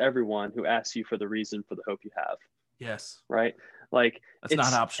answer to everyone who asks you for the reason for the hope you have. Yes. Right. Like that's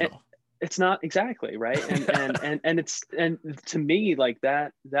not optional. It's not, exactly. Right. And to me, like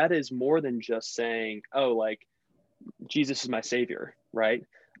that is more than just saying, oh, like Jesus is my savior. Right.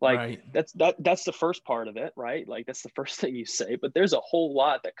 Like right. That's the first part of it. Right. Like that's the first thing you say, but there's a whole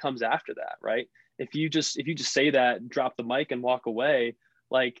lot that comes after that. Right. If you just say that, drop the mic and walk away,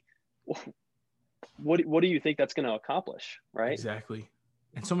 like, what do you think that's going to accomplish? Right. Exactly.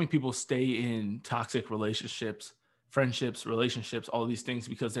 And so many people stay in toxic relationships, friendships, relationships, all these things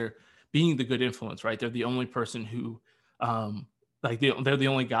because they're being the good influence, right? They're the only person who, they're the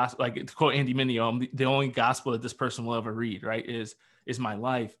only gospel, like to quote Andy Mineo, the only gospel that this person will ever read, right? Is my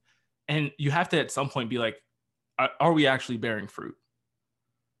life. And you have to at some point be like, are we actually bearing fruit?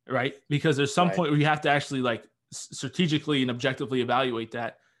 Right? Because there's some point where you have to actually like strategically and objectively evaluate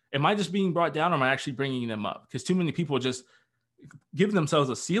that. Am I just being brought down or am I actually bringing them up? Because too many people just give themselves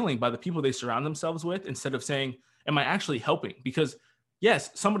a ceiling by the people they surround themselves with instead of saying, am I actually helping? Because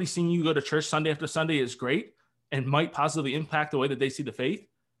yes, somebody seeing you go to church Sunday after Sunday is great and might positively impact the way that they see the faith.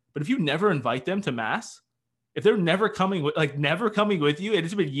 But if you never invite them to mass, if they're never coming with you, and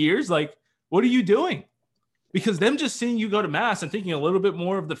it's been years, like, what are you doing? Because them just seeing you go to mass and thinking a little bit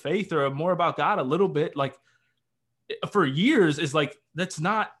more of the faith or more about God a little bit, like for years is like,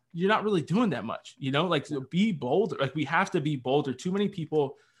 you're not really doing that much, you know, like be bolder. Like we have to be bolder. Too many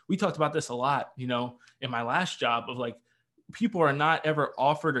people, we talked about this a lot, you know, in my last job of like, people are not ever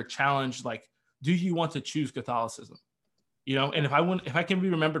offered or challenged. Like, do you want to choose Catholicism? You know, and if I can be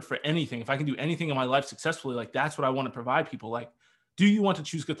remembered for anything, if I can do anything in my life successfully, like that's what I want to provide people. Like, do you want to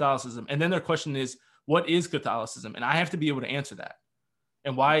choose Catholicism? And then their question is, what is Catholicism? And I have to be able to answer that,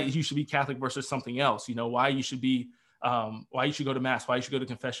 and why you should be Catholic versus something else. You know, why you should go to mass, why you should go to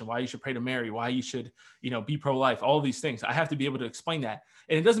confession, why you should pray to Mary, why you should, you know, be pro-life, all of these things. I have to be able to explain that.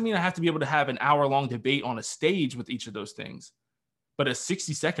 And it doesn't mean I have to be able to have an hour-long debate on a stage with each of those things, but a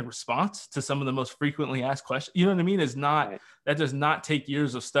 60-second response to some of the most frequently asked questions, you know what I mean, that does not take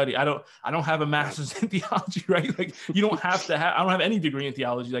years of study. I don't have a master's in theology, right? Like you don't have to have, I don't have any degree in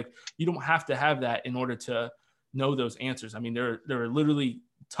theology. Like you don't have to have that in order to know those answers. I mean, there are literally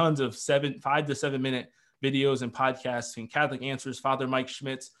tons of 5 to 7 minute videos and podcasts and Catholic Answers, Father Mike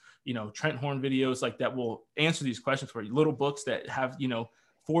Schmitz, Trent Horn videos like that will answer these questions for you. Little books that have,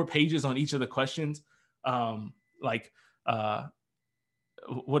 4 pages on each of the questions. What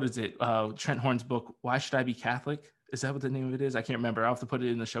is it? Trent Horn's book, Why Should I Be Catholic? Is that what the name of it is? I can't remember. I'll have to put it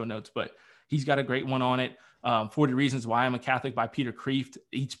in the show notes, but he's got a great one on it. 40 Reasons Why I'm a Catholic by Peter Kreeft.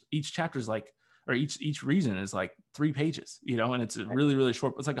 Each chapter is like, or each reason is like 3 pages, and it's a really, really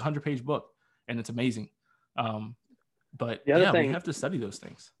short, it's like a 100-page book, and it's amazing. But we have to study those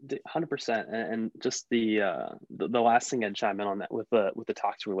things. 100%. And just the last thing I'd chime in on that with the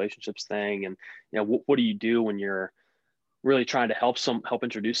toxic relationships thing. And, what do you do when you're really trying to help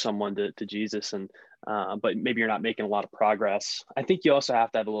introduce someone to Jesus, and but maybe you're not making a lot of progress? I think you also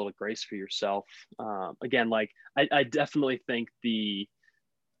have to have a little grace for yourself. Again, like I definitely think the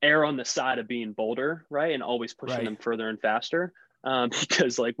err on the side of being bolder, right, and always pushing them further and faster,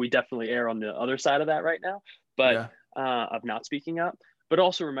 because like we definitely err on the other side of that right now, but of not speaking up. But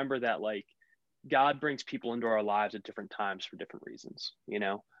also remember that like God brings people into our lives at different times for different reasons,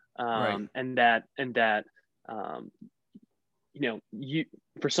 and that you,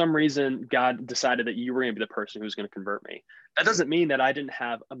 for some reason, God decided that you were going to be the person who's going to convert me. That doesn't mean that I didn't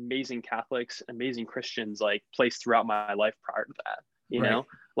have amazing Catholics, amazing Christians like placed throughout my life prior to that. You know,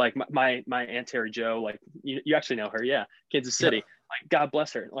 like my Aunt Terry Jo, like you actually know her. Yeah. Kansas City. Yeah. Like, God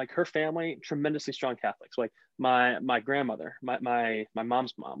bless her. Like her family, tremendously strong Catholics. Like my grandmother, my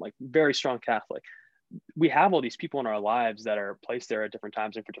mom's mom, like very strong Catholic. We have all these people in our lives that are placed there at different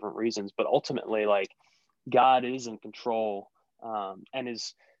times and for different reasons, but ultimately like God is in control. And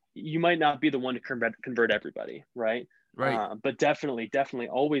you might not be the one to convert everybody, right? But definitely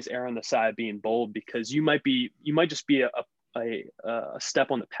always err on the side of being bold, because you might just be a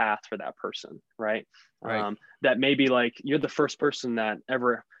step on the path for that person, right? That maybe like you're the first person that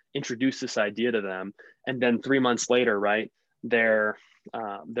ever introduced this idea to them, and then 3 months later, right, their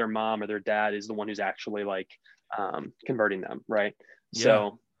mom or their dad is the one who's actually like converting them, right?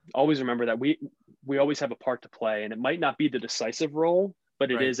 So always remember that we always have a part to play, and it might not be the decisive role, but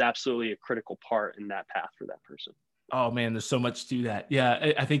it is absolutely a critical part in that path for that person. Oh man, there's so much to that.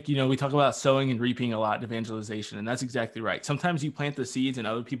 Yeah. I think, we talk about sowing and reaping a lot in evangelization, and that's exactly right. Sometimes you plant the seeds and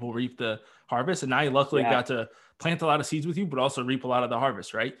other people reap the harvest. And I luckily got to plant a lot of seeds with you, but also reap a lot of the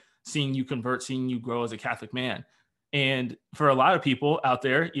harvest, right? Seeing you convert, seeing you grow as a Catholic man. And for a lot of people out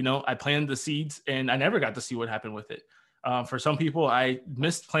there, I planted the seeds and I never got to see what happened with it. For some people, I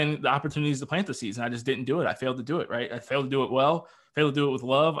missed planting the opportunities to plant the seeds, and I just didn't do it. I failed to do it, right? I failed to do it well, failed to do it with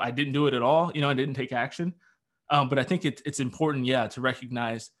love. I didn't do it at all. I didn't take action. But I think it's important, to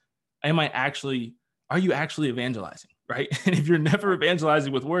recognize, are you actually evangelizing, right? And if you're never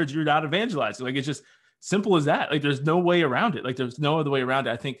evangelizing with words, you're not evangelizing. Like, it's just simple as that. Like, there's no way around it. Like, there's no other way around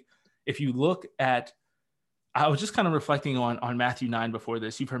it. I think if you look at, I was just kind of reflecting on Matthew 9 before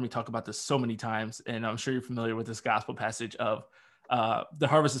this. You've heard me talk about this so many times, and I'm sure you're familiar with this gospel passage of the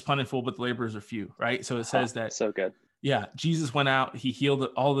harvest is plentiful, but the laborers are few, right? So it says that. So good. Yeah, Jesus went out, he healed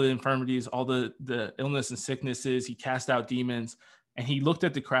all the infirmities, all the illness and sicknesses, he cast out demons, and he looked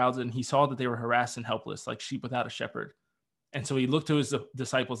at the crowds and he saw that they were harassed and helpless, like sheep without a shepherd. And so he looked to his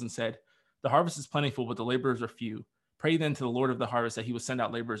disciples and said, the harvest is plentiful, but the laborers are few. Pray then to the Lord of the harvest that he would send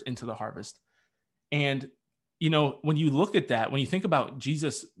out laborers into the harvest. And, when you look at that, when you think about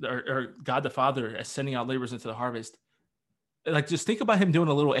Jesus or God the Father as sending out laborers into the harvest, like just think about him doing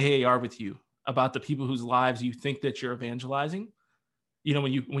a little AAR with you about the people whose lives you think that you're evangelizing.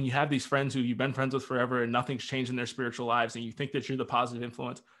 When you have these friends who you've been friends with forever and nothing's changed in their spiritual lives, and you think that you're the positive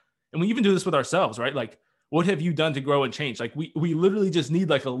influence. And we even do this with ourselves, right? Like, what have you done to grow and change? Like we literally just need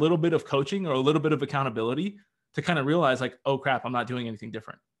like a little bit of coaching or a little bit of accountability to kind of realize like, oh crap, I'm not doing anything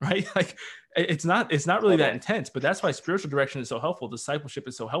different, right? Like it's not really that intense, but that's why spiritual direction is so helpful. Discipleship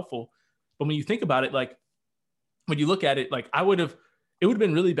is so helpful. But when you think about it, like when you look at it, like it would have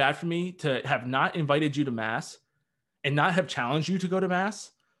been really bad for me to have not invited you to mass and not have challenged you to go to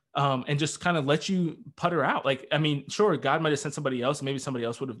mass, and just kind of let you putter out. Like, I mean, sure, God might've sent somebody else. Maybe somebody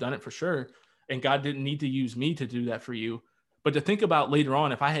else would have done it for sure. And God didn't need to use me to do that for you. But to think about later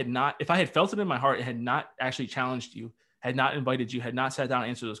on, if I had felt it in my heart and had not actually challenged you, had not invited you, had not sat down and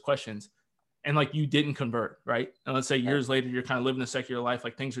answered those questions, and like you didn't convert, right? And let's say years later, you're kind of living a secular life,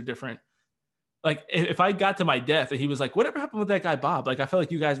 like things are different. Like if I got to my death and he was like, whatever happened with that guy, Bob? Like, I felt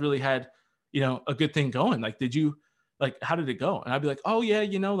like you guys really had, a good thing going. Like, how did it go? And I'd be like, oh yeah,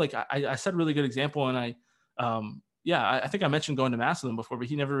 like I set a really good example. And I think I mentioned going to mass with him before, but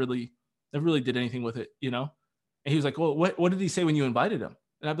he never really did anything with it, And he was like, well, what did he say when you invited him?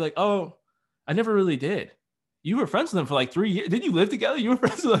 And I'd be like, oh, I never really did. You were friends with him for like 3 years. Didn't you live together? You were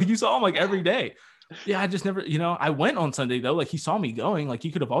friends with him. You saw him like every day. Yeah, I just never, I went on Sunday though. Like he saw me going. Like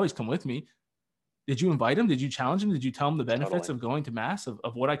he could have always come with me. Did you invite him? Did you challenge him? Did you tell him the benefits Totally. of going to mass, of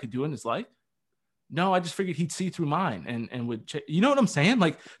what I could do in his life? No, I just figured he'd see through mine and would, you know what I'm saying?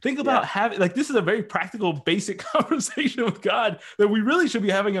 Like, think about Yeah, having, like, this is a very practical, basic conversation with God that we really should be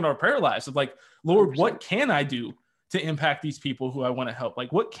having in our prayer lives of like, Lord, 100%. what can I do to impact these people who I want to help?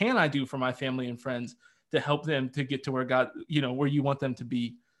 Like, what can I do for my family and friends to help them to get to where God, where you want them to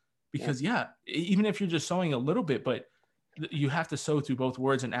be? Because even if you're just sowing a little bit, but you have to sow through both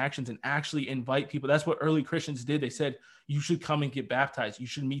words and actions and actually invite people. That's what early Christians did. They said, you should come and get baptized. You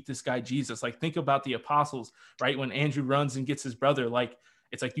should meet this guy, Jesus. Like, think about the apostles, right? When Andrew runs and gets his brother, like,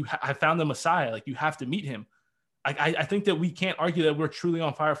 it's like, I found the Messiah. Like, you have to meet him. I think that we can't argue that we're truly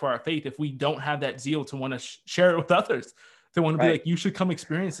on fire for our faith if we don't have that zeal to want to share it with others, to want to be like, you should come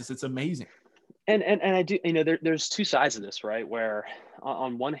experience this. It's amazing. And I do, there's two sides of this, right? Where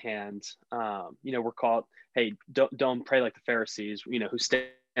on one hand, we're called, hey, don't pray like the Pharisees, who stand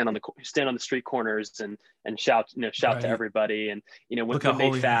on the street corners and shout to everybody. And, when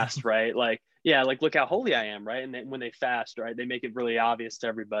they fast, right? Like, yeah, like, look how holy I am. Right. And when they fast, right, they make it really obvious to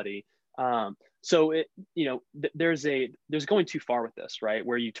everybody. So it, there's going too far with this, right?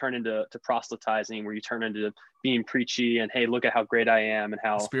 Where you turn into proselytizing, where you turn into being preachy and, hey, look at how great I am and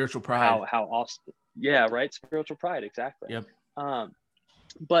how spiritual pride, how awesome. Yeah. Right. Spiritual pride. Exactly. Yep.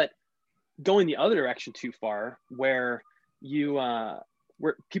 But going the other direction too far, where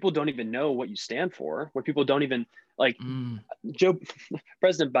where people don't even know what you stand for, where people don't even like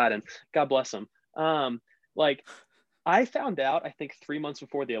President Biden, God bless him. Like, I found out, I think 3 months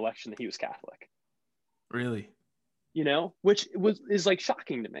before the election, that he was Catholic. Really? Which is like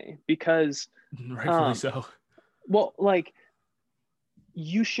shocking to me because rightfully so. Well, like,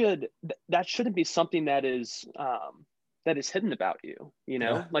 that shouldn't be something that is hidden about you.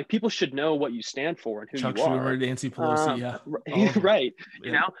 Like, people should know what you stand for and who Chuck you are. Schumer, Nancy Pelosi, right.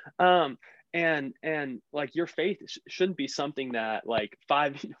 And like, your faith shouldn't be something that, like,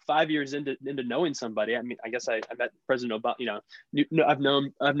 5 years into knowing somebody. I mean, I guess I met President Obama. I've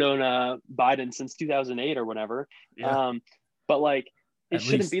known Biden since 2008 or whatever. Yeah. But like, it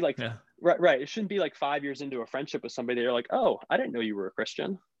shouldn't be like right. It shouldn't be like 5 years into a friendship with somebody that you're like, oh, I didn't know you were a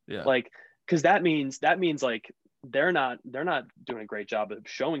Christian. Yeah. Like, because that means like they're not doing a great job of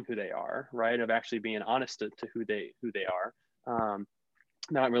showing who they are, right? Of actually being honest to who they are.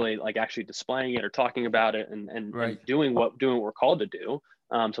 Not really like actually displaying it or talking about it and doing what we're called to do,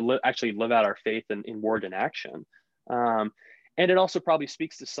 to actually live out our faith in word and action. And it also probably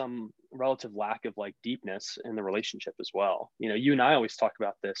speaks to some relative lack of like deepness in the relationship as well. You and I always talk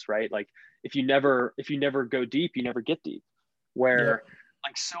about this, right? Like, if you never go deep, you never get deep. Where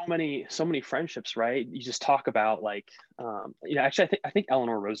like so many friendships, right? You just talk about like, actually, I think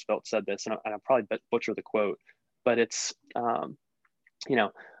Eleanor Roosevelt said this, and I'll probably butcher the quote, but it's,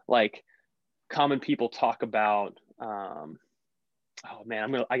 like, common people talk about, oh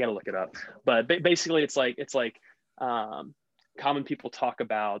man, I gotta look it up. But basically, it's like, common people talk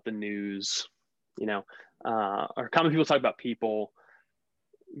about the news, or common people talk about people.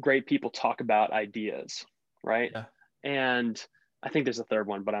 Great people talk about ideas, right? Yeah. And I think there's a third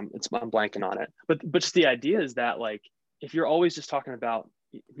one, but I'm blanking on it. But just the idea is that, like, if you're always just talking about,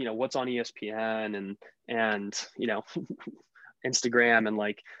 what's on ESPN and Instagram and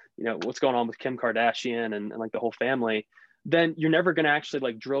like, what's going on with Kim Kardashian and like the whole family, then you're never going to actually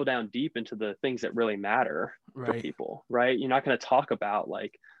like drill down deep into the things that really matter for people, right? You're not going to talk about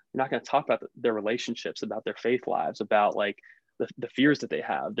their relationships, about their faith lives, about like the fears that they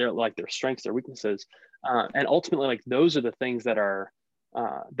have, their strengths, their weaknesses. And ultimately, like, those are the things that are,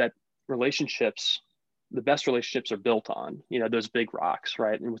 that relationships, the best relationships are built on, those big rocks,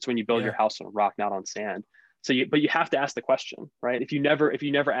 right? And it's when you build your house on a rock, not on sand. But you have to ask the question, right? If you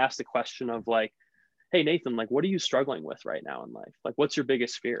never ask the question of like, hey, Nathan, like, what are you struggling with right now in life? Like, what's your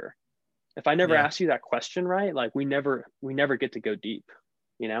biggest fear? If I never ask you that question, right? Like, we never get to go deep,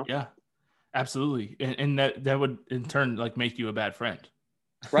 Yeah, absolutely. And that would in turn like make you a bad friend.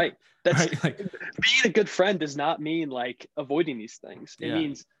 Right. That's right. Like, being a good friend does not mean like avoiding these things. It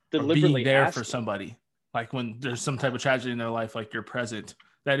means deliberately being there for somebody. Like, when there's some type of tragedy in their life, like, you're present.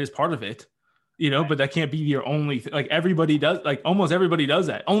 That is part of it. But that can't be your only like, everybody does, like, almost everybody does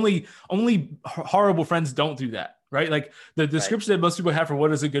that. Only horrible friends don't do that, right? Like, the description that most people have for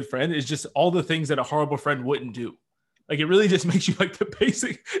what is a good friend is just all the things that a horrible friend wouldn't do. Like, it really just makes you like the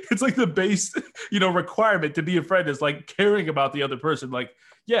basic, it's like the base, requirement to be a friend is like caring about the other person. Like,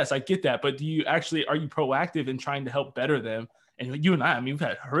 yes, I get that, but are you proactive in trying to help better them? And you and I mean, we've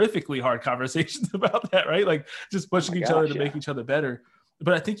had horrifically hard conversations about that, right? Like, just pushing each other to make each other better.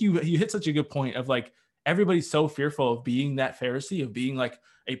 But I think you hit such a good point of like, everybody's so fearful of being that Pharisee, of being like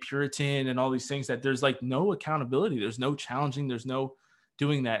a Puritan and all these things, that there's like no accountability. There's no challenging. There's no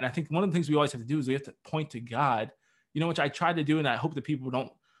doing that. And I think one of the things we always have to do is we have to point to God, which I try to do. And I hope that people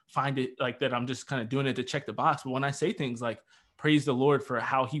don't find it like that I'm just kind of doing it to check the box. But when I say things like, praise the Lord for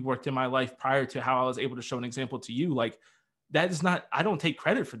how he worked in my life prior to how I was able to show an example to you, like, that is not, I don't take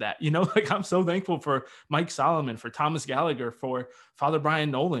credit for that. Like, I'm so thankful for Mike Solomon, for Thomas Gallagher, for Father Brian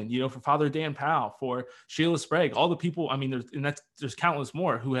Nolan, for Father Dan Powell, for Sheila Sprague, all the people. I mean, there's countless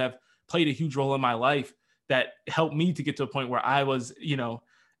more who have played a huge role in my life that helped me to get to a point where I was,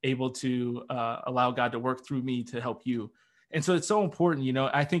 able to allow God to work through me to help you. And so it's so important,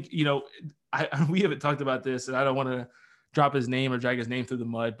 I think, we haven't talked about this, and I don't want to drop his name or drag his name through the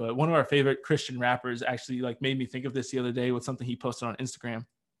mud, but one of our favorite Christian rappers actually like made me think of this the other day with something he posted on Instagram.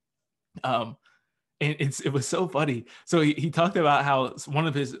 And it was so funny. So he talked about how one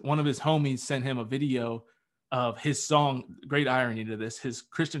of his homies sent him a video of his song, great irony to this, his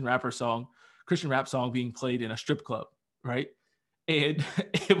Christian rap song being played in a strip club, right? And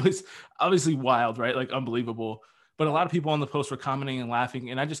it was obviously wild, right? Like, unbelievable. But a lot of people on the post were commenting and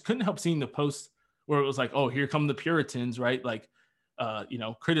laughing, and I just couldn't help seeing the post where it was like, oh, here come the Puritans, right? Like,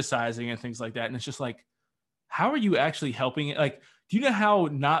 criticizing and things like that. And it's just like, how are you actually helping it? Like, do you know how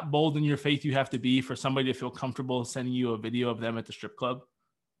not bold in your faith you have to be for somebody to feel comfortable sending you a video of them at the strip club?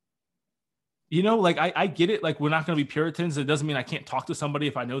 Like, I get it. Like, we're not going to be Puritans. It doesn't mean I can't talk to somebody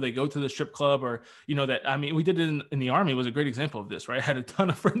if I know they go to the strip club, or, that, I mean, we did it in the Army. It was a great example of this, right? I had a ton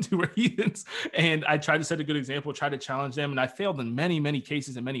of friends who were heathens, and I tried to set a good example, try to challenge them. And I failed in many, many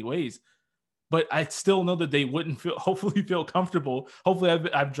cases in many ways. But I still know that they wouldn't hopefully feel comfortable. Hopefully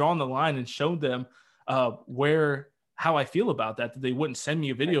I've drawn the line and showed them how I feel about that they wouldn't send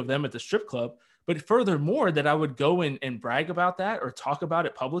me a video of them at the strip club. But furthermore, that I would go and brag about that or talk about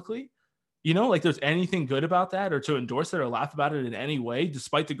it publicly, like there's anything good about that, or to endorse it or laugh about it in any way,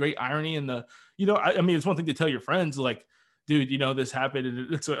 despite the great irony and the, I mean, it's one thing to tell your friends like, dude, this happened.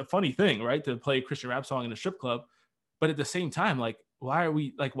 And it's a funny thing, right? To play a Christian rap song in a strip club. But at the same time, like, why are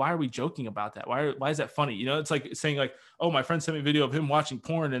we joking about that? Why is that funny? It's like saying like, oh, my friend sent me a video of him watching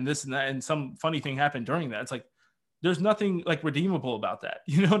porn and this and that, and some funny thing happened during that. It's like, there's nothing like redeemable about that.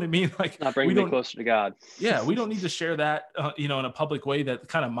 You know what I mean? Like, not bringing me closer to God. Yeah. We don't need to share that, in a public way that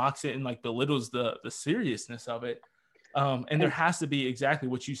kind of mocks it and like belittles the seriousness of it. And there has to be exactly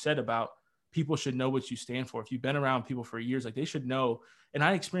what you said about people should know what you stand for. If you've been around people for years, like, they should know. And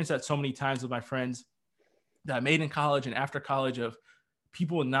I experienced that so many times with my friends that I made in college and after college, of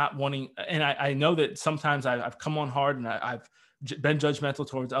people not wanting. And I know that sometimes I've come on hard and I've been judgmental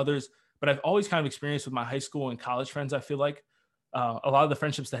towards others, but I've always kind of experienced with my high school and college friends, I feel like a lot of the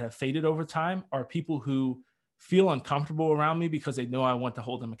friendships that have faded over time are people who feel uncomfortable around me because they know I want to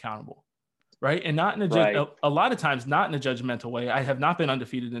hold them accountable. Right. And not in a lot of times, not in a judgmental way. I have not been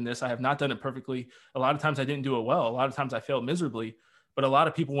undefeated in this. I have not done it perfectly. A lot of times I didn't do it well. A lot of times I failed miserably. But a lot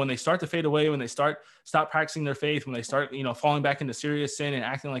of people, when they start to fade away, when they stop practicing their faith, when they start, falling back into serious sin and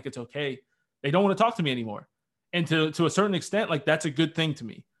acting like it's okay, they don't want to talk to me anymore. And to a certain extent, like, that's a good thing to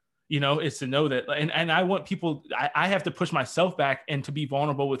me. It's to know that, and I want people, I have to push myself back and to be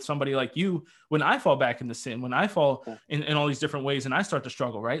vulnerable with somebody like you when I fall back into sin, when I fall in all these different ways and I start to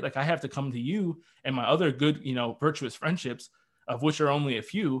struggle, right? Like, I have to come to you and my other good, virtuous friendships, of which are only a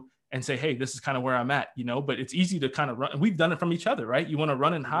few, and say, hey, this is kind of where I'm at, but it's easy to kind of run. We've done it from each other, right? You want to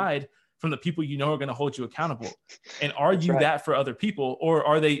run and hide from the people are going to hold you accountable. And are you that for other people, or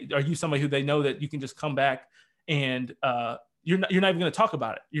are you somebody who they know that you can just come back and you're not even going to talk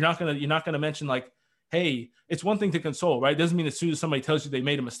about it. You're not going to mention like, hey, it's one thing to console, right? It doesn't mean as soon as somebody tells you they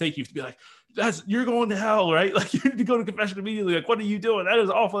made a mistake, you have to be like, you're going to hell, right? Like, you need to go to confession immediately. Like, what are you doing? That is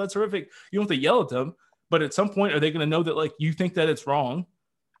awful. That's horrific. You don't have to yell at them, but at some point, are they going to know that like you think that it's wrong?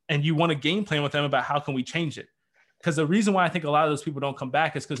 And you want to game plan with them about how can we change it? Because the reason why I think a lot of those people don't come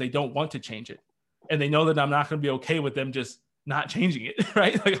back is because they don't want to change it. And they know that I'm not going to be okay with them just not changing it,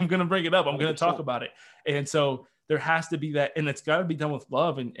 right? Like, I'm going to bring it up. I'm going to talk about it. And so there has to be that, and it's got to be done with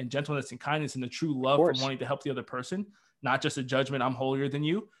love and gentleness and kindness and the true love for wanting to help the other person, not just a judgment, I'm holier than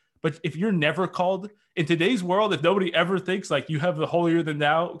you. But if you're never called in today's world, if nobody ever thinks like you have the holier than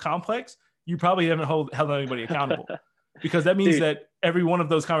thou complex, you probably haven't held anybody accountable. Because that means that every one of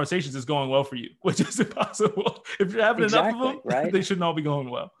those conversations is going well for you, which is impossible. If you're having enough of them, right? They shouldn't all be going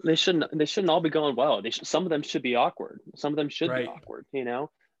well. They shouldn't all be going well. Some of them should be awkward. Some of them should be awkward,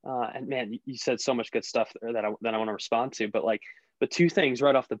 and man, you said so much good stuff there that I want to respond to, but two things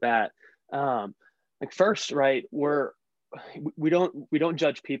right off the bat. Like, first, right, we don't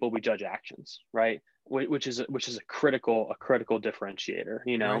judge people, we judge actions, right? which is a critical differentiator,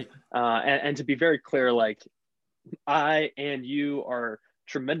 you know. Right. And to be very clear, like I and you are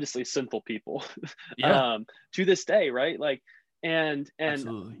tremendously sinful people Yeah. to this day, right? Like, and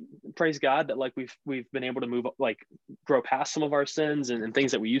Absolutely. praise God that like we've been able to move, like grow past some of our sins and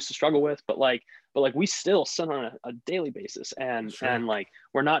things that we used to struggle with, but like we still sin on a daily basis, Sure. and like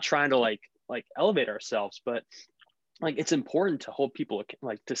we're not trying to like elevate ourselves, but like it's important to hold people,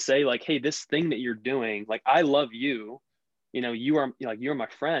 like to say like, hey, this thing that you're doing, like I love you, you know, you are like, you're my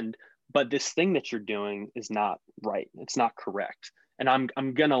friend, but this thing that you're doing is not right, it's not correct, and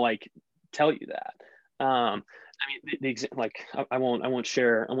I'm gonna like tell you that. I mean, like I won't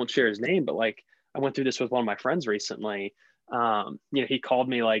share his name, but like I went through this with one of my friends recently. You know, he called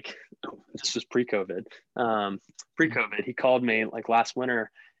me like, this was pre-COVID. Pre-COVID, he called me like last winter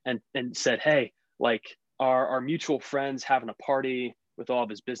and said, hey, like our mutual friends having a party with all of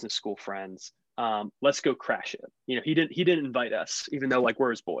his business school friends. Let's go crash it. You know, he didn't invite us, even though like we're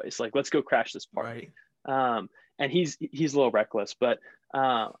his boys. Like, let's go crash this party. Right. And he's a little reckless, but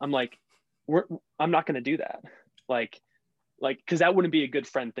I'm like, I'm not going to do that. Like, because that wouldn't be a good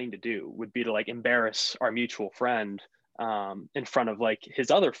friend thing to do. Would be to like embarrass our mutual friend in front of like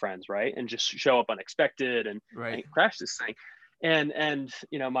his other friends, right? And just show up unexpected and Right. crash this thing. And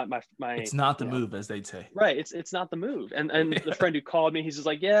you know, my It's not the you know, move, as they'd say. right. It's not the move. And Yeah. the friend who called me, he's just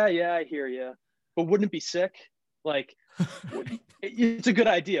like, yeah, I hear you, but wouldn't it be sick? Like, it's a good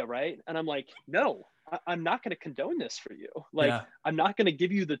idea, right? And I'm like, no, I'm not going to condone this for you. Like, Yeah. I'm not going to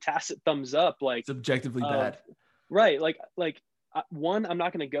give you the tacit thumbs up. Like, It's objectively bad. Right. Like one, I'm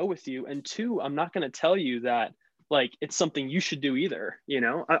not going to go with you, and two, I'm not going to tell you that like it's something you should do either. You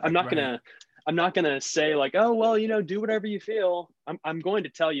know, I'm not Right. gonna say like, oh well, you know, do whatever you feel. I'm going to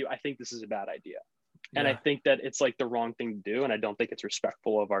tell you I think this is a bad idea, and I Yeah. think that it's like the wrong thing to do, and I don't think it's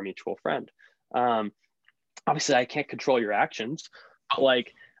respectful of our mutual friend. Obviously, I can't control your actions, but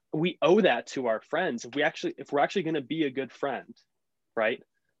like we owe that to our friends. If we're actually going to be a good friend, right?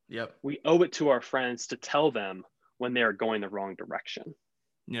 Yep. We owe it to our friends to tell them when they are going the wrong direction.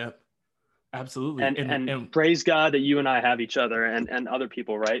 Yep. Absolutely. And praise God that you and I have each other and other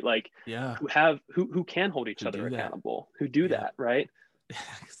people, right? Like, yeah, who can hold each who other do that. accountable, who do Yeah. that, right?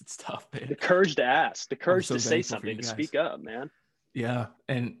 Because it's tough, man. The courage to ask, the courage so to say thankful for something, you to guys. speak up, man. Yeah.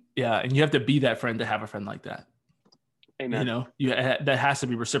 And you have to be that friend to have a friend like that. Amen. You know, that has to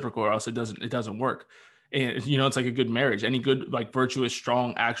be reciprocal, or else it doesn't work. And you know, it's like a good marriage. Any good, like virtuous,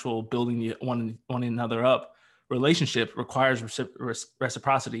 strong, actual building the one another up relationship requires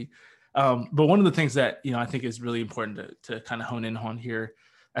reciprocity. But one of the things that, you know, I think is really important to kind of hone in on here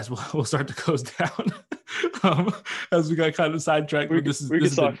as we'll start to close down as we got kind of sidetracked. We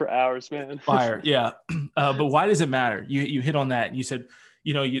could talk for hours, man. Fire. Yeah. But why does it matter? You hit on that, and you said,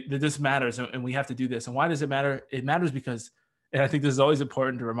 you know, that this matters and we have to do this. And why does it matter? It matters because, and I think this is always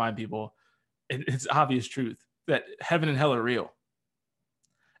important to remind people, it's obvious truth that heaven and hell are real.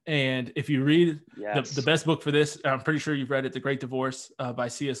 And if you read the best book for this, I'm pretty sure you've read it, The Great Divorce by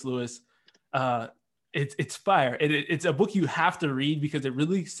C.S. Lewis. It's fire. It's a book you have to read because it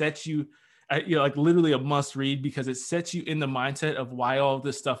really sets you, you know, like literally a must read, because it sets you in the mindset of why all of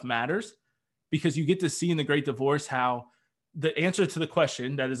this stuff matters. Because you get to see in The Great Divorce how the answer to the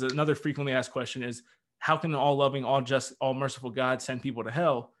question, that is another frequently asked question, is how can an all loving, all just, all merciful God send people to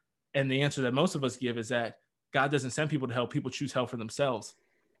hell? And the answer that most of us give is that God doesn't send people to hell. People choose hell for themselves.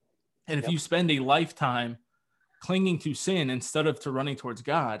 And if you spend a lifetime clinging to sin instead of to running towards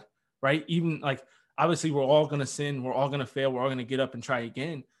God, right? Even like, obviously we're all going to sin. We're all going to fail. We're all going to get up and try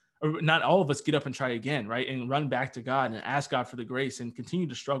again. Or not all of us get up and try again, right? And run back to God and ask God for the grace and continue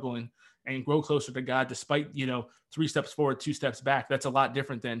to struggle and grow closer to God, despite, you know, 3 steps forward, 2 steps back. That's a lot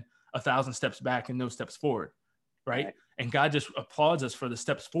different than 1,000 steps back and no steps forward. Right. And God just applauds us for the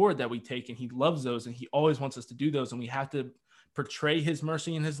steps forward that we take. And he loves those. And he always wants us to do those. And we have to portray his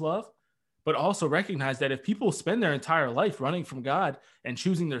mercy and his love, but also recognize that if people spend their entire life running from God and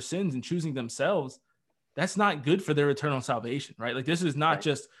choosing their sins and choosing themselves, that's not good for their eternal salvation. Right. Like, this is not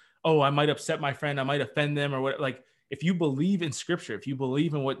just, oh, I might upset my friend, I might offend them or what. Like, if you believe in scripture, if you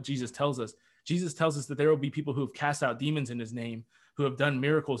believe in what Jesus tells us that there will be people who have cast out demons in his name, who have done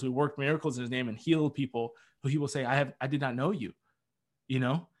miracles, who worked miracles in his name and healed people, who he will say, I did not know you, you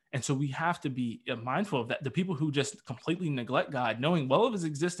know? And so we have to be mindful of that. The people who just completely neglect God, knowing well of his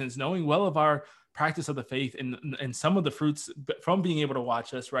existence, knowing well of our practice of the faith and some of the fruits from being able to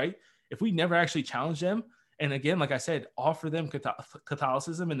watch us, right? If we never actually challenge them, and again, like I said, offer them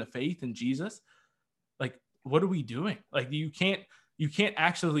Catholicism and the faith in Jesus, like, what are we doing? Like, you can't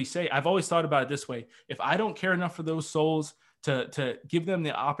actually say, I've always thought about it this way. If I don't care enough for those souls to give them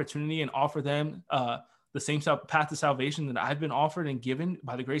the opportunity and offer them the same path to salvation that I've been offered and given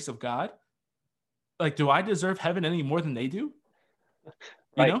by the grace of God. Like, do I deserve heaven any more than they do?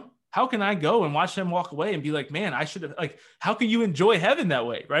 You know, how can I go and watch them walk away and be like, man, I should have, like, how can you enjoy heaven that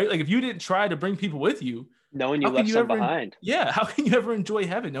way? Right? Like, if you didn't try to bring people with you, knowing you left some behind. Yeah. How can you ever enjoy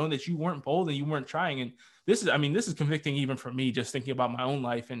heaven knowing that you weren't bold and you weren't trying? And this is convicting even for me, just thinking about my own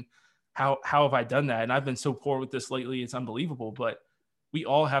life and how have I done that? And I've been so poor with this lately. It's unbelievable, but we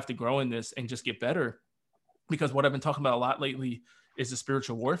all have to grow in this and just get better, because what I've been talking about a lot lately is the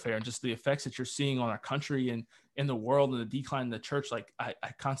spiritual warfare and just the effects that you're seeing on our country and in the world and the decline in the church. Like I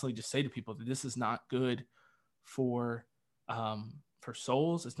constantly just say to people that this is not good for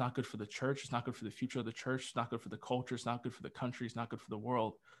souls. It's not good for the church. It's not good for the future of the church. It's not good for the culture. It's not good for the country. It's not good for the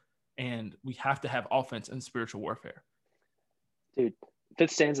world. And we have to have offense and spiritual warfare. Dude,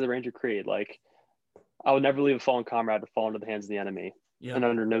 fifth stanza of the Ranger Creed. Like, I would never leave a fallen comrade to fall into the hands of the enemy. Yeah. And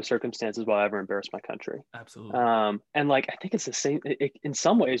under no circumstances will I ever embarrass my country. Absolutely. And like, I think it's the same in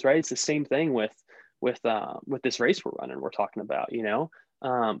some ways, right? It's the same thing with this race we're running, we're talking about, you know,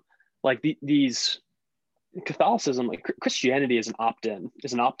 like these Catholicism, like Christianity is an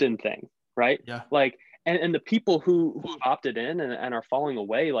opt-in thing, right? Yeah. Like, and the people who opted in and are falling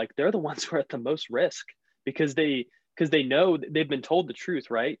away, like they're the ones who are at the most risk because they know they've been told the truth,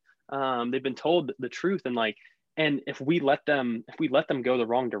 right? They've been told the truth, and like, and if we let them go the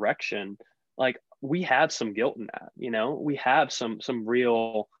wrong direction, like we have some guilt in that, you know, we have some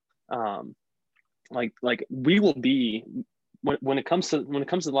real, like we will be, when it comes to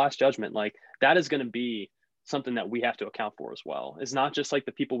the last judgment, like that is going to be something that we have to account for as well. It's not just like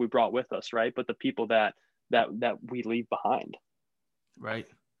the people we brought with us, right? But the people that we leave behind. Right.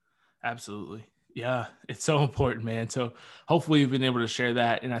 Absolutely. Yeah, it's so important, man. So hopefully you've been able to share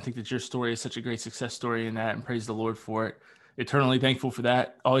that. And I think that your story is such a great success story in that, and praise the Lord for it. Eternally thankful for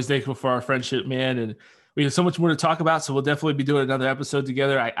that. Always thankful for our friendship, man. And we have so much more to talk about. So we'll definitely be doing another episode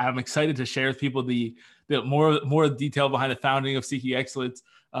together. I'm excited to share with people the more detail behind the founding of Seeking Excellence.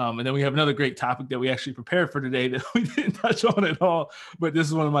 And then we have another great topic that we actually prepared for today that we didn't touch on at all. But this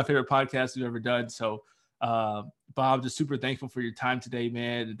is one of my favorite podcasts we've ever done. So Bob, just super thankful for your time today,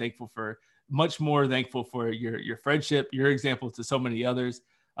 man. And much more thankful for your friendship, your example to so many others,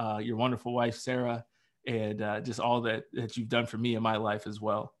 your wonderful wife, Sarah, and just all that you've done for me in my life as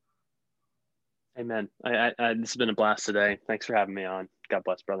well. Amen. This has been a blast today. Thanks for having me on. God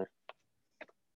bless, brother.